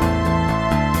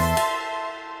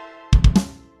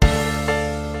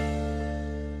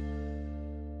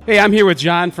 Hey, I'm here with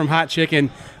John from Hot Chicken.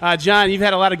 John, you've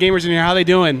had a lot of gamers in here. How are they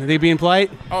doing? Are they being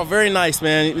polite? Oh, very nice,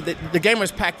 man. The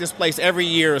gamers pack this place every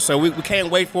year, so we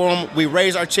can't wait for them. We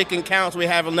raise our chicken counts. We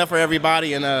have enough for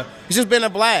everybody, and it's just been a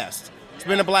blast. It's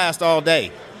been a blast all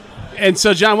day. And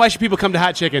so, John, why should people come to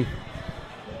Hot Chicken?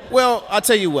 Well, I'll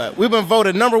tell you what. We've been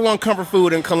voted #1 comfort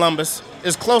food in Columbus.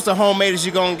 It's close to homemade as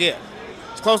you're going to get.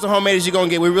 It's close to homemade as you're going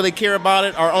to get. We really care about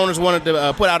it. Our owners wanted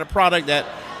to put out a product that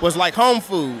was like home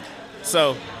food.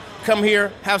 So come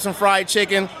here, have some fried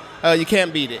chicken. You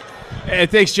can't beat it. Hey,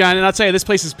 thanks, John. And I'll tell you, this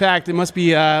place is packed. It must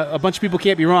be a bunch of people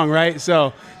can't be wrong, right?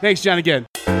 So thanks, John, again.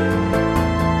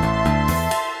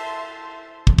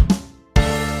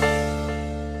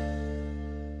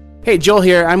 Hey, Joel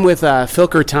here. I'm with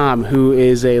Filker Tom, who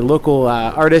is a local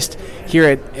artist here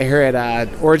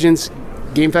at Origins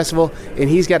Game Festival, and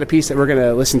he's got a piece that we're going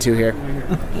to listen to here.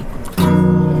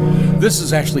 This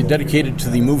is actually dedicated to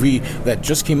the movie that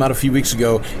just came out a few weeks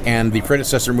ago and the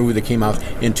predecessor movie that came out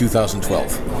in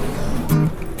 2012.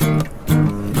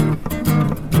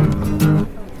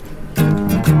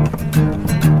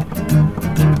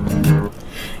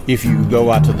 If you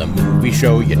go out to the movie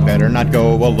show, you'd better not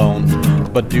go alone.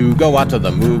 But do go out to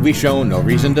the movie show, no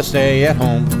reason to stay at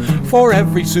home. For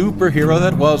every superhero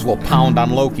that was, we'll pound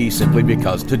on Loki simply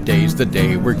because today's the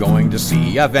day we're going to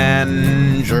see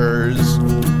Avengers.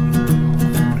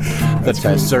 The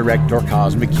Tesseract or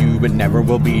Cosmic Cube, it never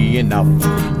will be enough.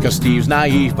 Cause Steve's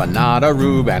naive, but not a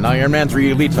rube, and Iron Man's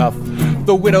really tough.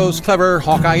 The Widow's clever,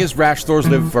 Hawkeye is rash, Thor's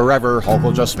live forever, Hulk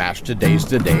will just smash. Today's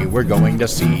the day we're going to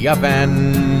see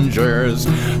Avengers.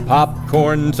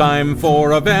 Popcorn time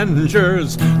for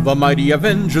Avengers. The mighty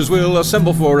Avengers will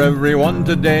assemble for everyone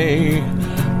today.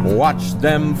 Watch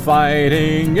them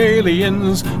fighting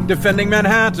aliens, defending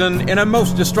Manhattan in a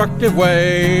most destructive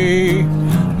way.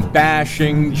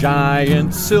 Bashing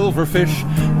giant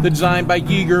silverfish, designed by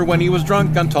Yeager when he was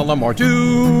drunk on Tullamore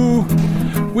 2.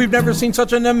 We've never seen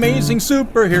such an amazing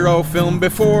superhero film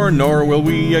before, nor will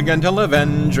we again till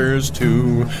Avengers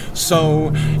 2.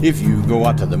 So, if you go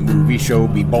out to the movie show,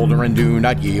 be bolder and do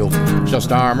not yield.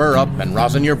 Just armor up and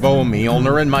rosin your bow,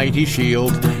 Mjolnir and mighty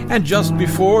shield. And just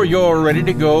before you're ready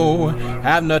to go,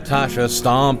 have Natasha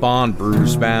stomp on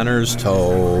Bruce Banner's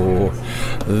toe.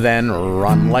 Then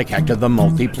run like Hector, the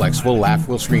multiplex will laugh,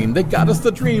 will scream. They got us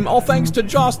the dream, all thanks to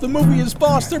Joss, the movie is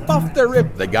boss. They're buff, they're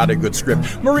ripped, they got a good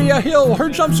script. Maria Hill, her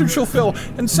jumpsuit she'll fill,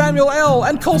 and Samuel L.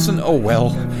 and Coulson, oh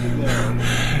well.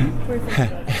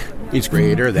 He's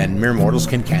greater than mere mortals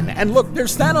can ken. And look,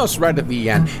 there's Thanos right at the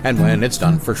end. And when it's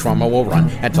done, for Schwamma will run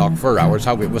and talk for hours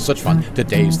how it was such fun.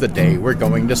 Today's the day we're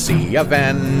going to see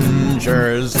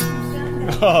Avengers.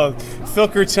 Oh,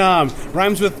 Filker Tom.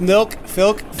 Rhymes with milk,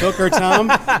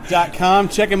 filkertom.com.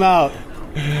 Check him out.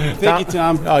 Thank you,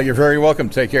 Tom. Oh, you're very welcome.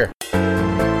 Take care.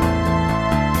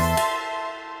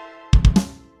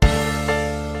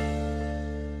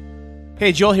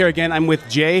 Hey, Joel here again. I'm with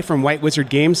Jay from White Wizard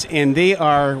Games, and they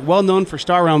are well known for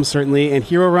Star Realms, certainly, and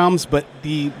Hero Realms, but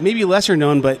the maybe lesser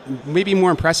known, but maybe more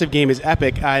impressive game is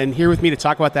Epic. And here with me to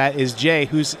talk about that is Jay,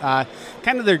 who's kind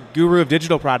of their guru of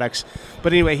digital products.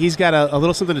 But anyway, he's got a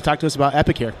little something to talk to us about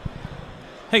Epic here.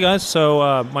 Hey guys,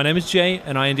 so my name is Jay,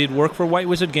 and I indeed work for White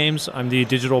Wizard Games. I'm the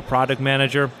digital product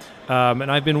manager,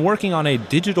 and I've been working on a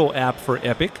digital app for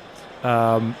Epic.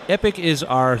 Epic is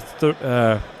our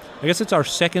I guess it's our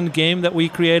second game that we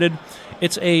created.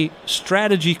 It's a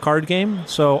strategy card game.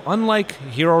 So unlike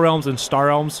Hero Realms and Star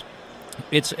Realms,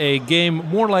 it's a game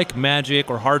more like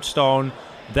Magic or Hearthstone,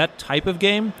 that type of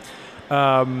game.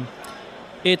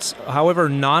 It's, however,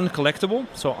 non-collectible.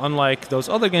 So unlike those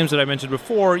other games that I mentioned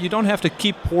before, you don't have to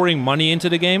keep pouring money into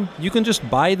the game. You can just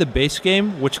buy the base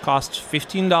game, which costs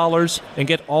 $15, and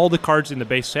get all the cards in the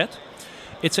base set.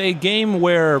 It's a game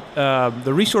where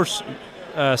the resource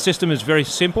system is very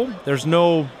simple. There's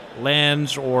no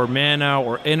lands or mana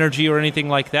or energy or anything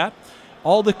like that.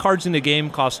 All the cards in the game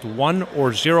cost 1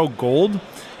 or 0 gold,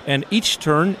 and each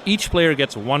turn, each player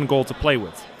gets 1 gold to play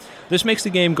with. This makes the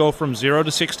game go from 0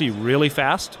 to 60 really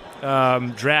fast.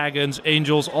 Dragons,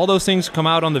 angels, all those things come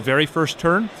out on the very first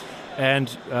turn, and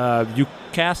you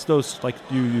cast those, like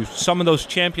you summon those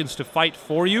champions to fight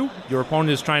for you. Your opponent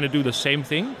is trying to do the same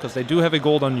thing because they do have a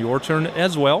gold on your turn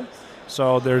as well.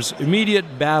 So there's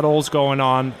immediate battles going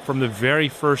on from the very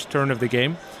first turn of the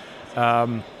game.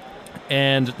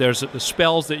 And there's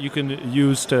spells that you can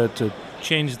use to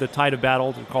change the tide of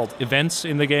battle. They're called events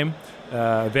in the game.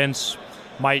 Events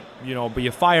might, be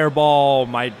a fireball,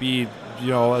 might be,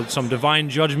 some divine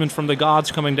judgment from the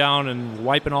gods coming down and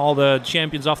wiping all the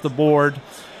champions off the board.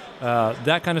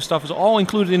 That kind of stuff is all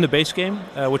included in the base game,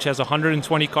 which has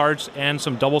 120 cards and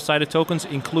some double-sided tokens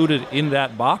included in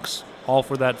that box, all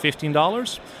for that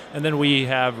 $15. And then we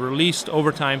have released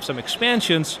over time some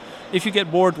expansions. If you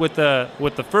get bored with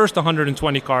the first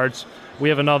 120 cards, we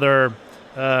have another,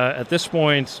 at this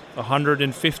point,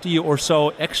 150 or so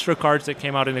extra cards that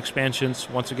came out in expansions.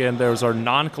 Once again, those are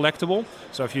non-collectible.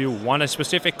 So if you want a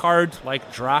specific card,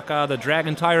 like Draka, the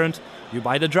Dragon Tyrant, you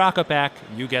buy the Draka pack,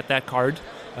 you get that card.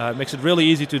 It makes it really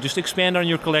easy to just expand on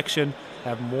your collection,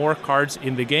 have more cards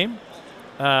in the game.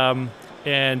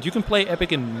 And you can play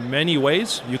Epic in many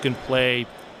ways. You can play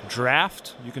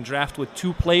draft. You can draft with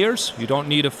 2 players. You don't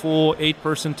need a full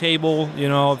 8-person table,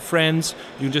 friends.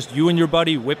 You can just, you and your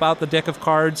buddy, whip out the deck of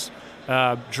cards.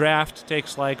 Draft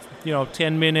takes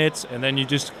 10 minutes, and then you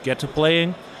just get to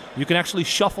playing. You can actually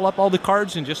shuffle up all the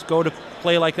cards and just go to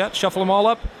play like that. Shuffle them all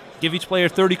up, give each player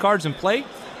 30 cards and play.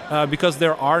 Because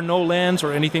there are no lands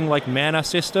or anything like mana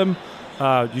system,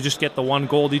 you just get the 1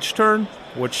 gold each turn,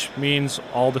 which means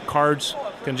all the cards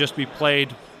can just be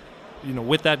played,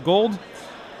 with that gold.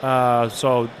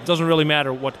 So it doesn't really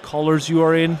matter what colors you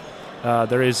are in.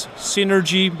 There is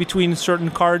synergy between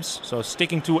certain cards, so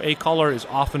sticking to a color is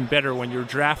often better when you're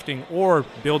drafting or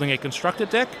building a constructed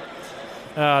deck.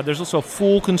 There's also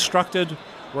full constructed,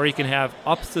 where you can have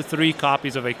up to 3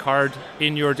 copies of a card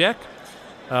in your deck.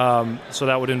 So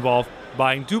that would involve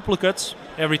buying duplicates.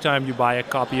 Every time you buy a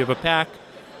copy of a pack,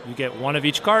 you get 1 of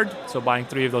each card. So buying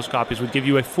 3 of those copies would give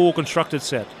you a full constructed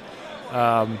set.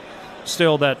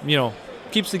 Still, that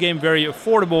keeps the game very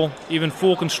affordable. Even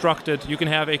full constructed, you can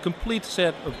have a complete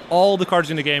set of all the cards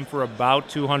in the game for about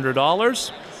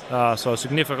 $200. So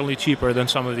significantly cheaper than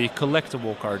some of the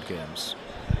collectible card games.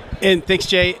 And thanks,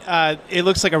 Jay. It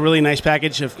looks like a really nice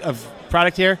package of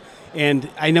product here. And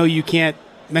I know you can't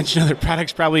mention other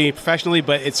products probably professionally,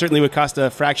 but it certainly would cost a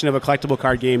fraction of a collectible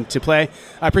card game to play.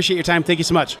 I appreciate your time. Thank you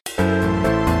so much.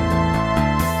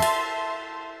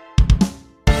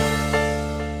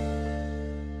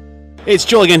 It's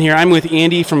Joel again here. I'm with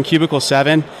Andy from Cubicle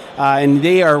 7, and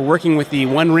they are working with the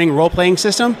One Ring role-playing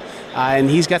system, and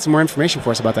he's got some more information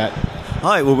for us about that.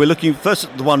 Hi, well, we're looking first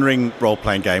at the One Ring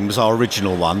role-playing game. Was our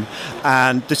original one,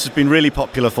 and this has been really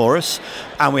popular for us,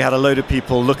 and we had a load of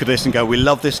people look at this and go, we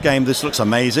love this game, this looks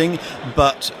amazing,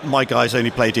 but my guys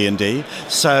only play D&D,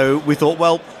 so we thought,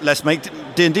 well, let's make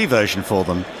D&D version for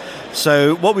them.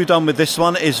 So what we've done with this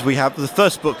one is we have the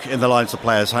first book in the Lines of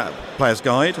Players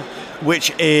Guide,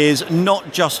 which is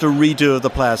not just a redo of the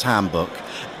Player's Handbook.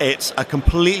 It's a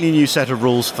completely new set of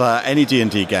rules for any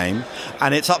D&D game,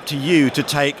 and it's up to you to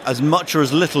take as much or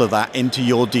as little of that into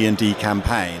your D&D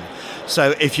campaign.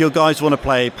 So if your guys want to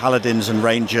play paladins and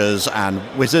rangers and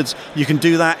wizards, you can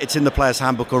do that. It's in the Player's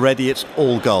Handbook already. It's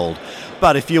all gold.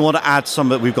 But if you want to add some,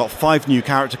 we've got 5 new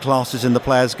character classes in the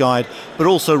Player's Guide, but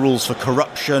also rules for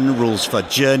corruption, rules for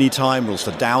journey time, rules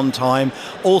for downtime,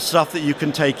 all stuff that you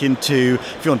can take into,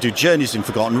 if you want to do journeys in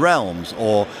Forgotten Realms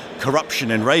or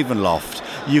corruption in Ravenloft,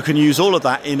 you can use all of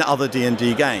that in other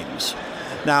D&D games.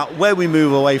 Now, where we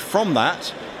move away from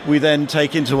that, we then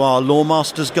take into our Lore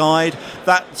Master's Guide.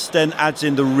 That then adds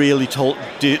in the really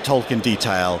Tolkien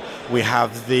detail. We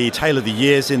have the Tale of the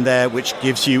Years in there, which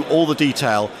gives you all the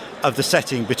detail of the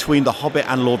setting between The Hobbit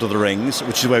and Lord of the Rings,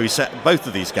 which is where we set both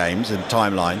of these games in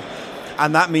timeline.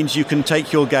 And that means you can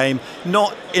take your game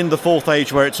not in the Fourth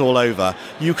Age where it's all over.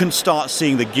 You can start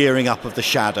seeing the gearing up of the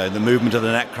Shadow, the movement of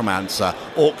the Necromancer.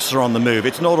 Orcs are on the move.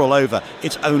 It's not all over.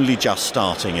 It's only just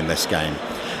starting in this game.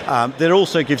 There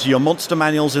also gives you your monster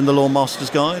manuals in the Lore Master's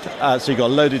Guide, so you've got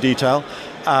a load of detail.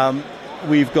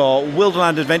 We've got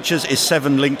Wilderland Adventures is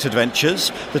 7 linked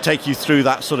adventures that take you through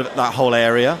that whole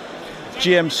area.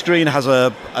 GM Screen has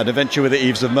an adventure with the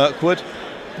Eves of Mirkwood.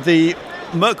 The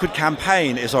Mirkwood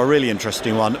campaign is our really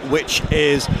interesting one, which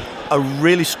is a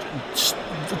really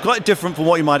quite different from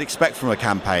what you might expect from a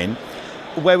campaign.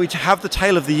 Where we have the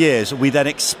Tale of the Years, we then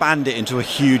expand it into a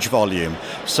huge volume.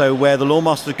 So where the Lore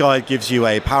Master's Guide gives you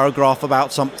a paragraph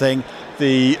about something,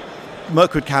 the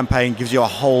Mirkwood campaign gives you a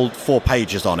whole 4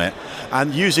 pages on it.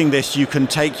 And using this, you can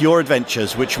take your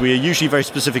adventures, which we are usually very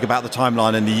specific about the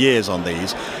timeline and the years on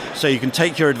these. So you can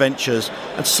take your adventures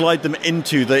and slide them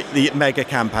into the mega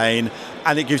campaign,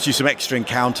 and it gives you some extra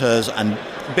encounters and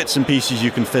bits and pieces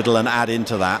you can fiddle and add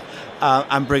into that,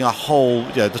 and bring a whole,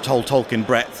 the whole Tolkien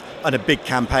breadth and a big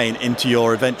campaign into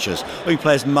your adventures. You can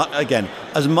play as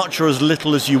much or as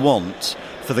little as you want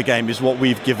for the game is what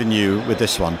we've given you with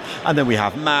this one. And then we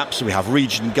have maps, we have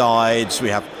region guides,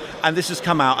 and this has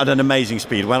come out at an amazing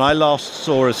speed. When I last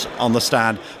saw us on the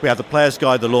stand, we had the Player's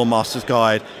Guide, the Lore Master's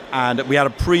Guide, and we had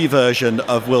a pre-version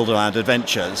of Wilderland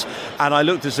Adventures. And I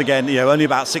looked at this again, only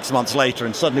about 6 months later,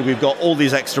 and suddenly we've got all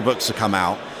these extra books to come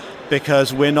out,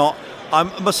 because I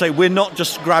must say, we're not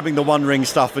just grabbing the One Ring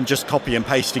stuff and just copy and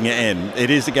pasting it in. It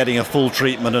is getting a full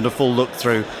treatment and a full look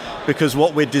through, because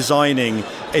what we're designing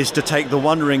is to take the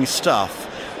One Ring stuff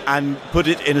and put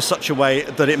it in such a way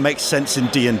that it makes sense in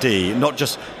D&D, not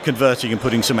just converting and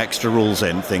putting some extra rules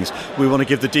in things. We want to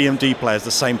give the D&D players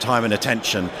the same time and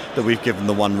attention that we've given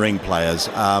the One Ring players,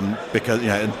 because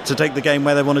to take the game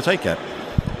where they want to take it.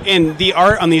 And the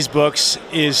art on these books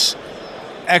is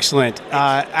excellent.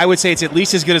 I would say it's at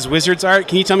least as good as Wizards art.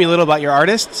 Can you tell me a little about your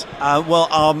artists? Well,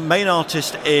 our main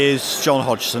artist is John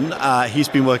Hodgson. He's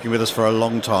been working with us for a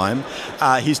long time.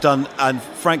 He's done,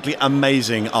 frankly,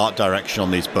 amazing art direction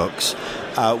on these books.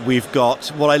 We've got,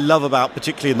 what I love about,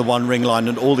 particularly in the One Ring line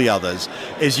and all the others,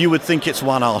 is you would think it's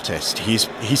one artist. He's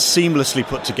seamlessly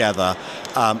put together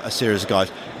a series of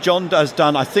guides. John has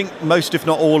done, I think, most, if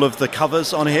not all, of the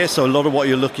covers on here, so a lot of what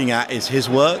you're looking at is his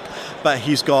work, but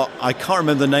he's got, I can't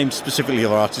remember the name specifically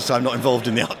of our artist, I'm not involved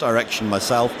in the art direction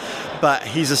myself, but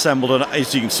he's assembled,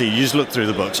 as you can see, you just look through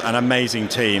the books, an amazing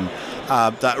team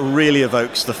that really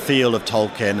evokes the feel of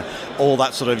Tolkien, all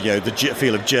that sort of, the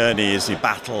feel of journeys, the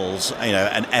battles,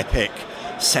 an epic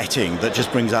setting that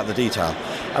just brings out the detail.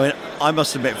 I mean, I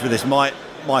must admit, for this, my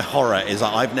horror is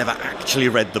that I've never actually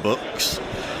read the books.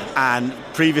 And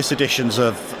previous editions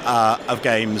of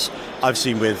games I've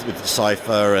seen with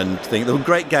Decipher and things, they were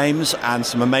great games and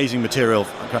some amazing material,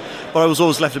 but I was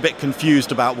always left a bit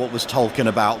confused about what was Tolkien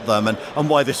about them and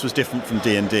why this was different from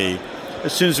D&D.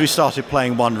 As soon as we started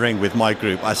playing One Ring with my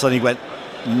group, I suddenly went,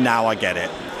 now I get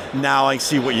it. Now I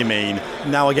see what you mean.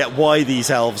 Now I get why these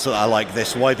elves are like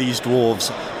this, why these dwarves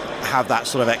have that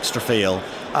sort of extra feel.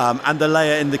 And the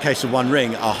layer, in the case of One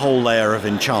Ring, a whole layer of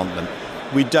enchantment.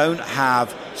 We don't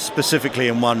have specifically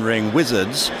in One Ring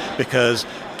wizards, because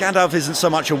Gandalf isn't so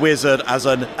much a wizard as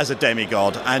a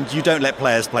demigod, and you don't let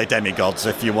players play demigods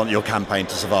if you want your campaign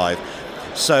to survive.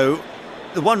 So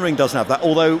the One Ring doesn't have that,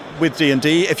 although with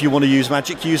D&D, if you want to use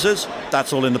magic users,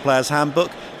 that's all in the player's handbook.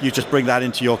 You just bring that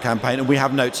into your campaign, and we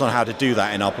have notes on how to do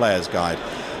that in our player's guide.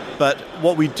 But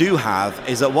what we do have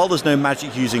is that while there's no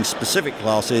magic using specific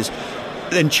classes,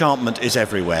 enchantment is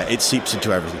everywhere. It seeps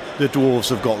into everything. The dwarves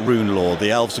have got rune lore.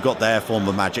 The elves have got their form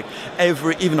of magic.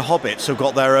 Even hobbits have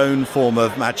got their own form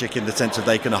of magic in the sense that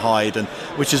they can hide, and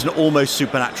which is an almost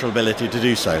supernatural ability to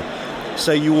do so.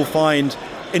 So you will find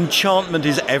enchantment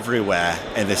is everywhere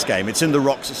in this game. It's in the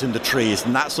rocks, it's in the trees,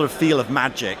 and that sort of feel of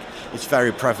magic is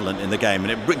very prevalent in the game,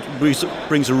 and it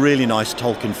brings a really nice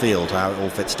Tolkien feel to how it all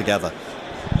fits together.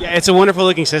 Yeah, it's a wonderful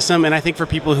looking system, and I think for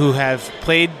people who have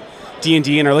played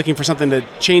D&D and are looking for something to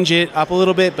change it up a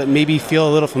little bit but maybe feel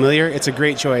a little familiar, it's a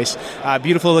great choice.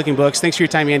 Beautiful looking books. Thanks for your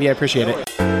time, Andy. I appreciate it.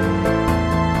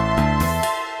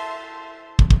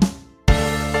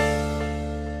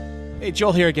 Hey,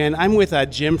 Joel here again. I'm with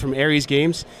Jim from Ares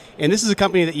Games, and this is a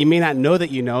company that you may not know that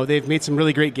you know. They've made some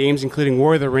really great games, including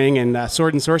War of the Ring and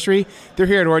Sword and Sorcery. They're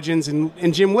here at Origins,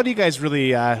 and Jim, what are you guys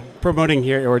really promoting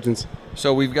here at Origins?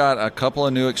 So we've got a couple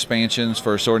of new expansions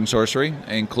for Sword and Sorcery,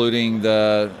 including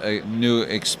the new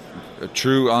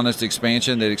true honest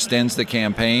expansion that extends the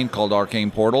campaign called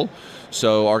Arcane Portal.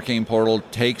 So Arcane Portal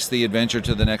takes the adventure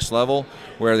to the next level,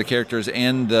 where the characters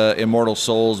end the Immortal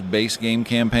Souls base game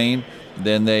campaign.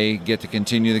 Then they get to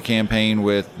continue the campaign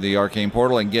with the Arcane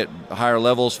Portal and get higher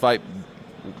levels, fight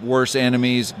worse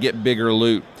enemies, get bigger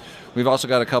loot. We've also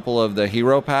got a couple of the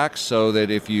hero packs, so that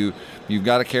if you've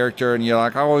got a character and you're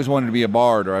like, I always wanted to be a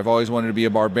bard, or I've always wanted to be a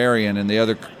barbarian, and the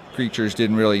other creatures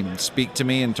didn't really speak to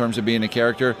me in terms of being a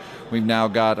character, we've now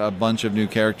got a bunch of new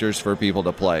characters for people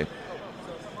to play.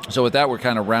 So with that, we're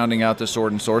kind of rounding out the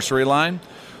Sword and Sorcery line.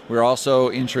 We're also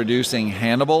introducing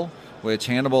Hannibal, which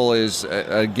Hannibal is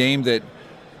a game that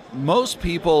most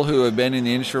people who have been in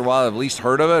the industry for a while have at least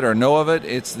heard of it or know of it.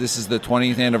 This is the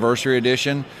 20th anniversary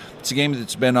edition. It's a game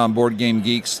that's been on Board Game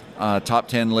Geek's top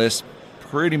 10 list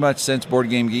pretty much since Board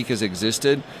Game Geek has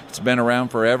existed. It's been around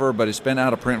forever, but it's been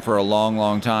out of print for a long,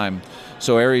 long time.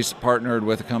 So Ares partnered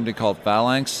with a company called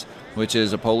Phalanx, which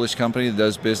is a Polish company that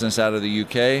does business out of the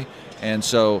UK. And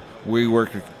so we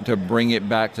work to bring it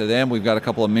back to them. We've got a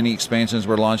couple of mini expansions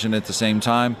we're launching at the same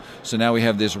time. So now we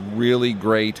have this really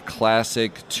great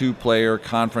classic 2-player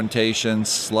confrontation,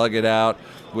 slug it out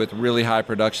with really high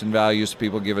production values.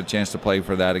 People give a chance to play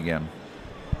for that again.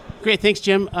 Great, thanks,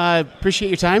 Jim. Appreciate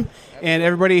your time. And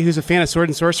everybody who's a fan of Sword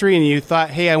and Sorcery and you thought,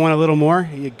 hey, I want a little more,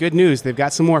 good news. They've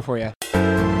got some more for you.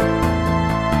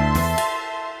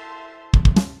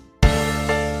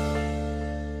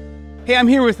 Hey, I'm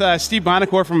here with Steve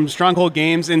Bonacore from Stronghold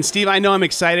Games. And Steve, I know I'm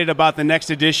excited about the next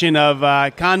edition of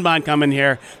Kanban coming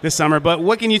here this summer, but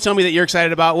what can you tell me that you're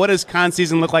excited about? What does con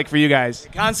season look like for you guys?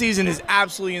 Con season is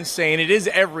absolutely insane. It is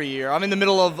every year. I'm in the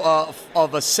middle of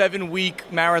a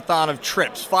 7-week marathon of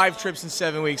trips, 5 trips in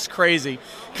 7 weeks. Crazy.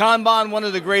 Kanban, one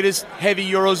of the greatest heavy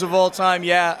Euros of all time.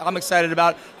 Yeah, I'm excited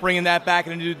about bringing that back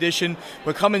in a new edition.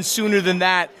 But coming sooner than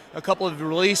that, a couple of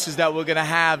releases that we're going to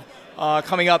have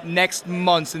coming up next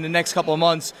month, in the next couple of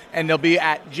months, and they'll be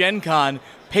at Gen Con.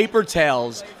 Paper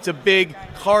Tales. It's a big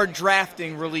card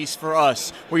drafting release for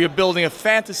us, where you're building a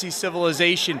fantasy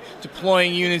civilization,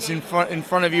 deploying units in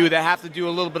front of you that have to do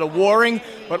a little bit of warring,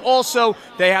 but also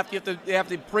they have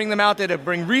to bring them out there to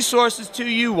bring resources to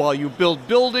you while you build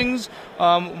buildings.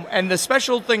 And the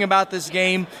special thing about this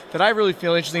game that I really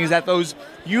feel interesting is that those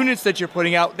units that you're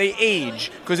putting out, they age,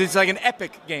 because it's like an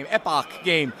epoch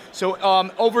game. So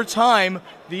over time,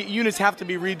 the units have to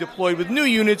be redeployed with new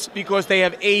units because they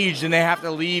have aged and they have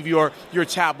to leave your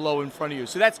tableau in front of you.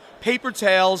 So that's Paper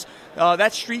Tales.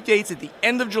 That street date's at the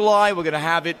end of July. We're going to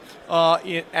have it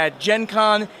at Gen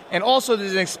Con. And also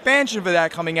there's an expansion for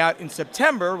that coming out in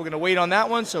September. We're going to wait on that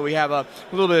one, so we have a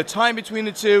little bit of time between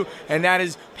the two. And that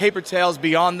is Paper Tales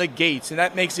Beyond the Gates. And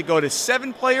that makes it go to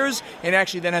 7 players and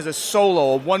actually then has a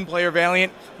solo, a 1-player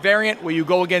variant where you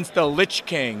go against the Lich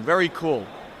King. Very cool.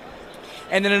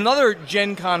 And then another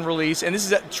Gen Con release, and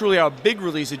this is truly our big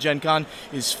release at Gen Con,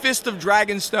 is Fist of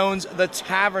Dragonstones, the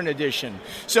Tavern Edition.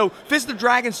 So Fist of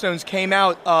Dragonstones came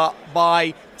out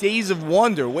by Days of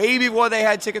Wonder, way before they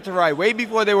had Ticket to Ride, way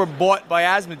before they were bought by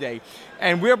Asmodee.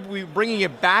 And we're bringing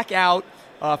it back out.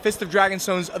 Fist of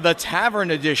Dragonstones, the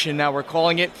Tavern Edition, now we're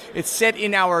calling it. It's set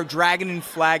in our Dragon and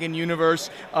Flagon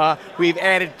universe. We've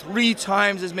added 3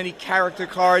 times as many character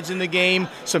cards in the game,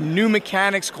 some new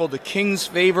mechanics called the King's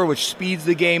Favor, which speeds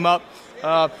the game up.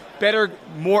 Better,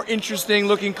 more interesting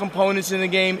looking components in the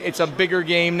game. It's a bigger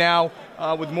game now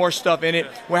with more stuff in it.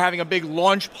 We're having a big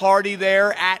launch party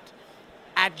there at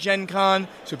Gen Con,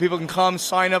 so people can come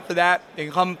sign up for that. They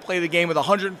can come play the game with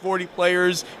 140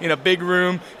 players in a big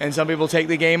room, and some people take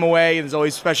the game away, and there's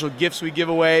always special gifts we give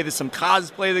away. There's some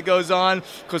cosplay that goes on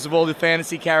because of all the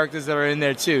fantasy characters that are in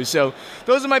there too. So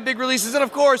those are my big releases, and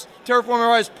of course Terraforming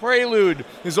Mars Prelude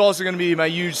is also going to be my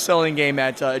huge selling game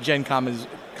at Gen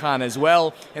Con as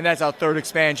well, and that's our 3rd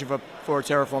expansion for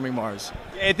Terraforming Mars.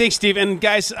 Hey, thanks, Steve. And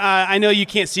guys, I know you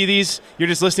can't see these. You're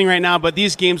just listening right now, but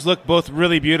these games look both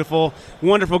really beautiful,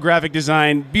 wonderful graphic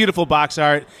design, beautiful box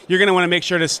art. You're going to want to make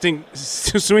sure to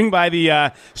swing by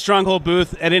the Stronghold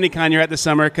booth at any con you're at this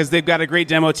summer, because they've got a great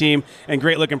demo team and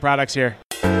great-looking products here.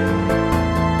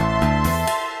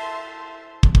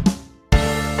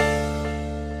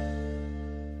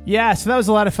 Yeah, so that was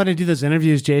a lot of fun to do those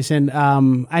interviews, Jason.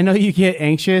 I know you get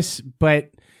anxious,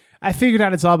 but I figured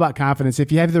out it's all about confidence.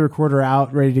 If you have the recorder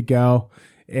out, ready to go,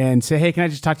 and say, hey, can I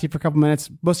just talk to you for a couple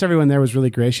minutes? Most everyone there was really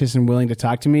gracious and willing to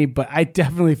talk to me, but I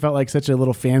definitely felt like such a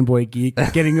little fanboy geek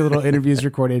getting the little interviews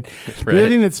recorded. Right. The other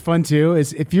thing that's fun, too,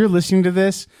 is if you're listening to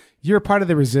this, you're a part of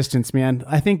the resistance, man.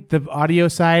 I think the audio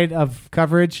side of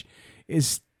coverage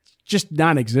is just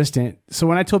non-existent. So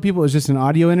when I told people it was just an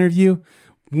audio interview,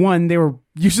 one, they were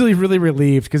usually really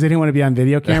relieved because they didn't want to be on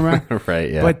video camera.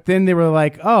 Right, yeah. But then they were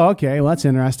like, oh, okay, well, that's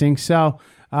interesting. So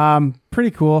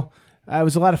pretty cool. It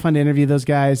was a lot of fun to interview those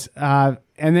guys. And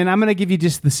then I'm going to give you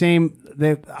just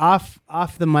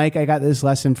off the mic, I got this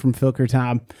lesson from Filker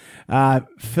Tom.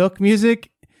 Filk music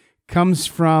comes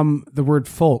from the word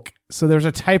folk. So there's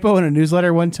a typo in a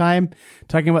newsletter one time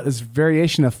talking about this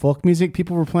variation of folk music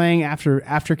people were playing after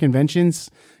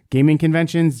conventions, gaming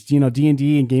conventions,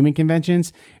 D&D and gaming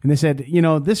conventions. And they said,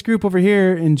 this group over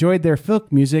here enjoyed their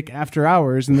folk music after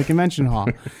hours in the convention hall.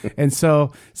 And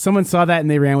so someone saw that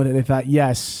and they ran with it. They thought,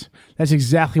 yes, that's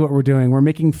exactly what we're doing. We're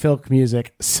making folk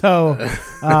music. So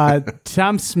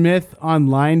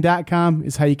TomSmithOnline.com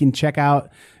is how you can check out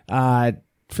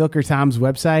Filker Tom's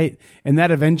website. And that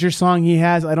Avengers song he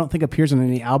has, I don't think appears on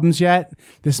any albums yet.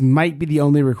 This might be the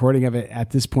only recording of it at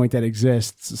this point that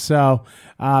exists. So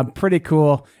pretty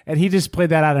cool. And he just played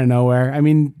that out of nowhere. I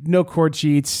mean, no chord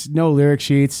sheets, no lyric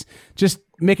sheets, just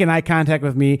making eye contact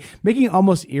with me, making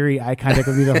almost eerie eye contact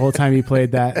with me the whole time he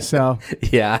played that. So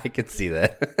Yeah, I can see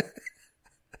that.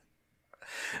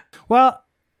 well,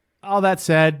 all that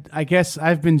said, I guess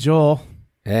I've been Joel.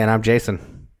 And I'm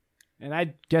Jason. And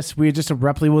I guess we just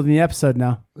abruptly will end the episode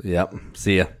now. Yep.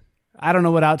 See ya. I don't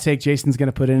know what outtake Jason's going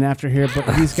to put in after here, but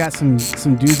he's got some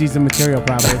doozies of material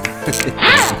probably.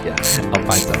 Yeah, I'll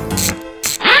find some.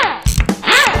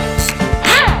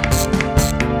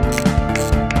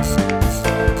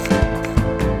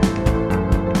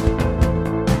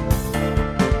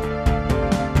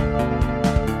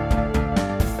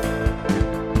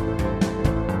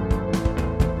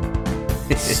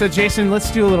 So, Jason,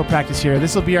 let's do a little practice here.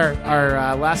 This will be our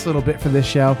last little bit for this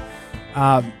show.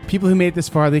 People who made it this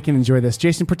far, they can enjoy this.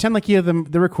 Jason, pretend like you have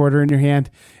the recorder in your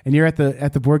hand and you're at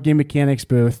the Board Game Mechanics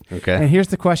booth. Okay. And here's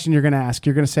the question you're going to ask.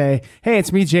 You're going to say, hey,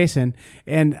 it's me, Jason.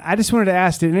 And I just wanted to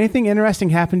ask, did anything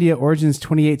interesting happen to you at Origins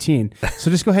 2018?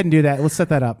 So just go ahead and do that. Let's set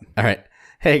that up. All right.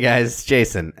 Hey, guys, it's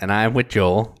Jason, and I'm with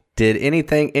Joel. Did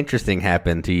anything interesting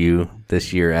happen to you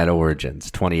this year at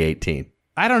Origins 2018?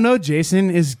 I don't know, Jason.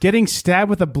 Is getting stabbed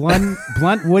with a blunt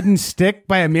wooden stick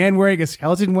by a man wearing a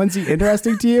skeleton onesie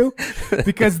interesting to you?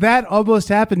 Because that almost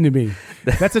happened to me.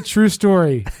 That's a true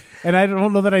story. And I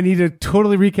don't know that I need to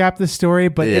totally recap this story,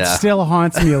 but it still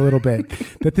haunts me a little bit.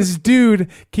 That this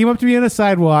dude came up to me on a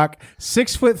sidewalk,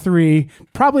 6'3",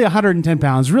 probably 110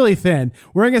 pounds, really thin,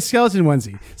 wearing a skeleton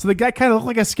onesie. So the guy kind of looked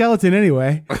like a skeleton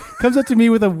anyway. Comes up to me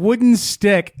with a wooden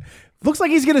stick. Looks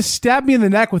like he's going to stab me in the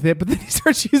neck with it, but then he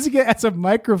starts using it as a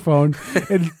microphone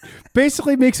and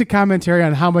basically makes a commentary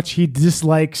on how much he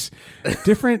dislikes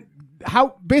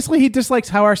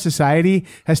how our society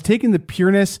has taken the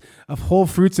pureness of whole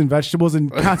fruits and vegetables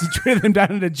and concentrated them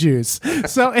down into juice.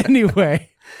 So anyway,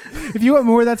 if you want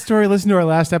more of that story, listen to our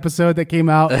last episode that came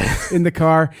out in the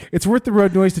car. It's worth the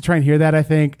road noise to try and hear that, I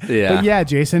think. Yeah. But yeah,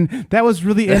 Jason, that was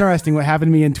really interesting what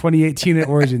happened to me in 2018 at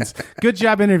Origins. Good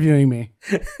job interviewing me.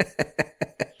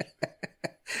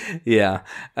 Yeah.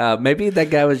 Maybe that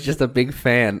guy was just a big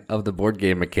fan of the Board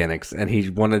Game Mechanics and he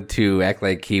wanted to act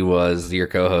like he was your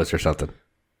co-host or something.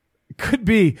 Could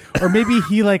be. Or maybe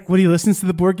he when he listens to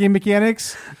the Board Game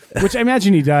Mechanics, which I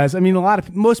imagine he does. I mean,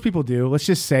 most people do. Let's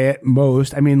just say it.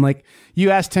 Most. I mean,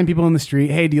 you ask 10 people in the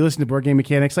street, hey, do you listen to Board Game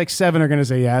Mechanics? 7 are going to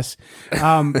say yes.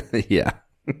 Yeah.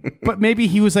 But maybe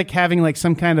he was having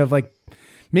some kind of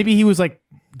maybe he was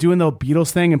doing the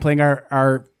Beatles thing and playing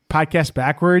our podcast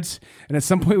backwards. And at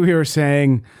some point we were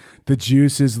saying, the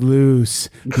juice is loose.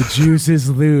 The juice is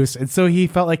loose. And so he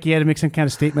felt like he had to make some kind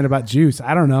of statement about juice.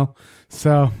 I don't know.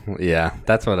 So yeah,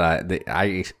 that's what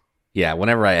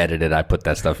whenever I edit it, I put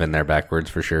that stuff in there backwards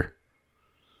for sure.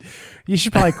 You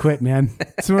should probably quit, man.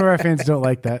 Some of our fans don't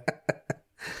like that.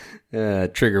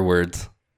 Trigger words.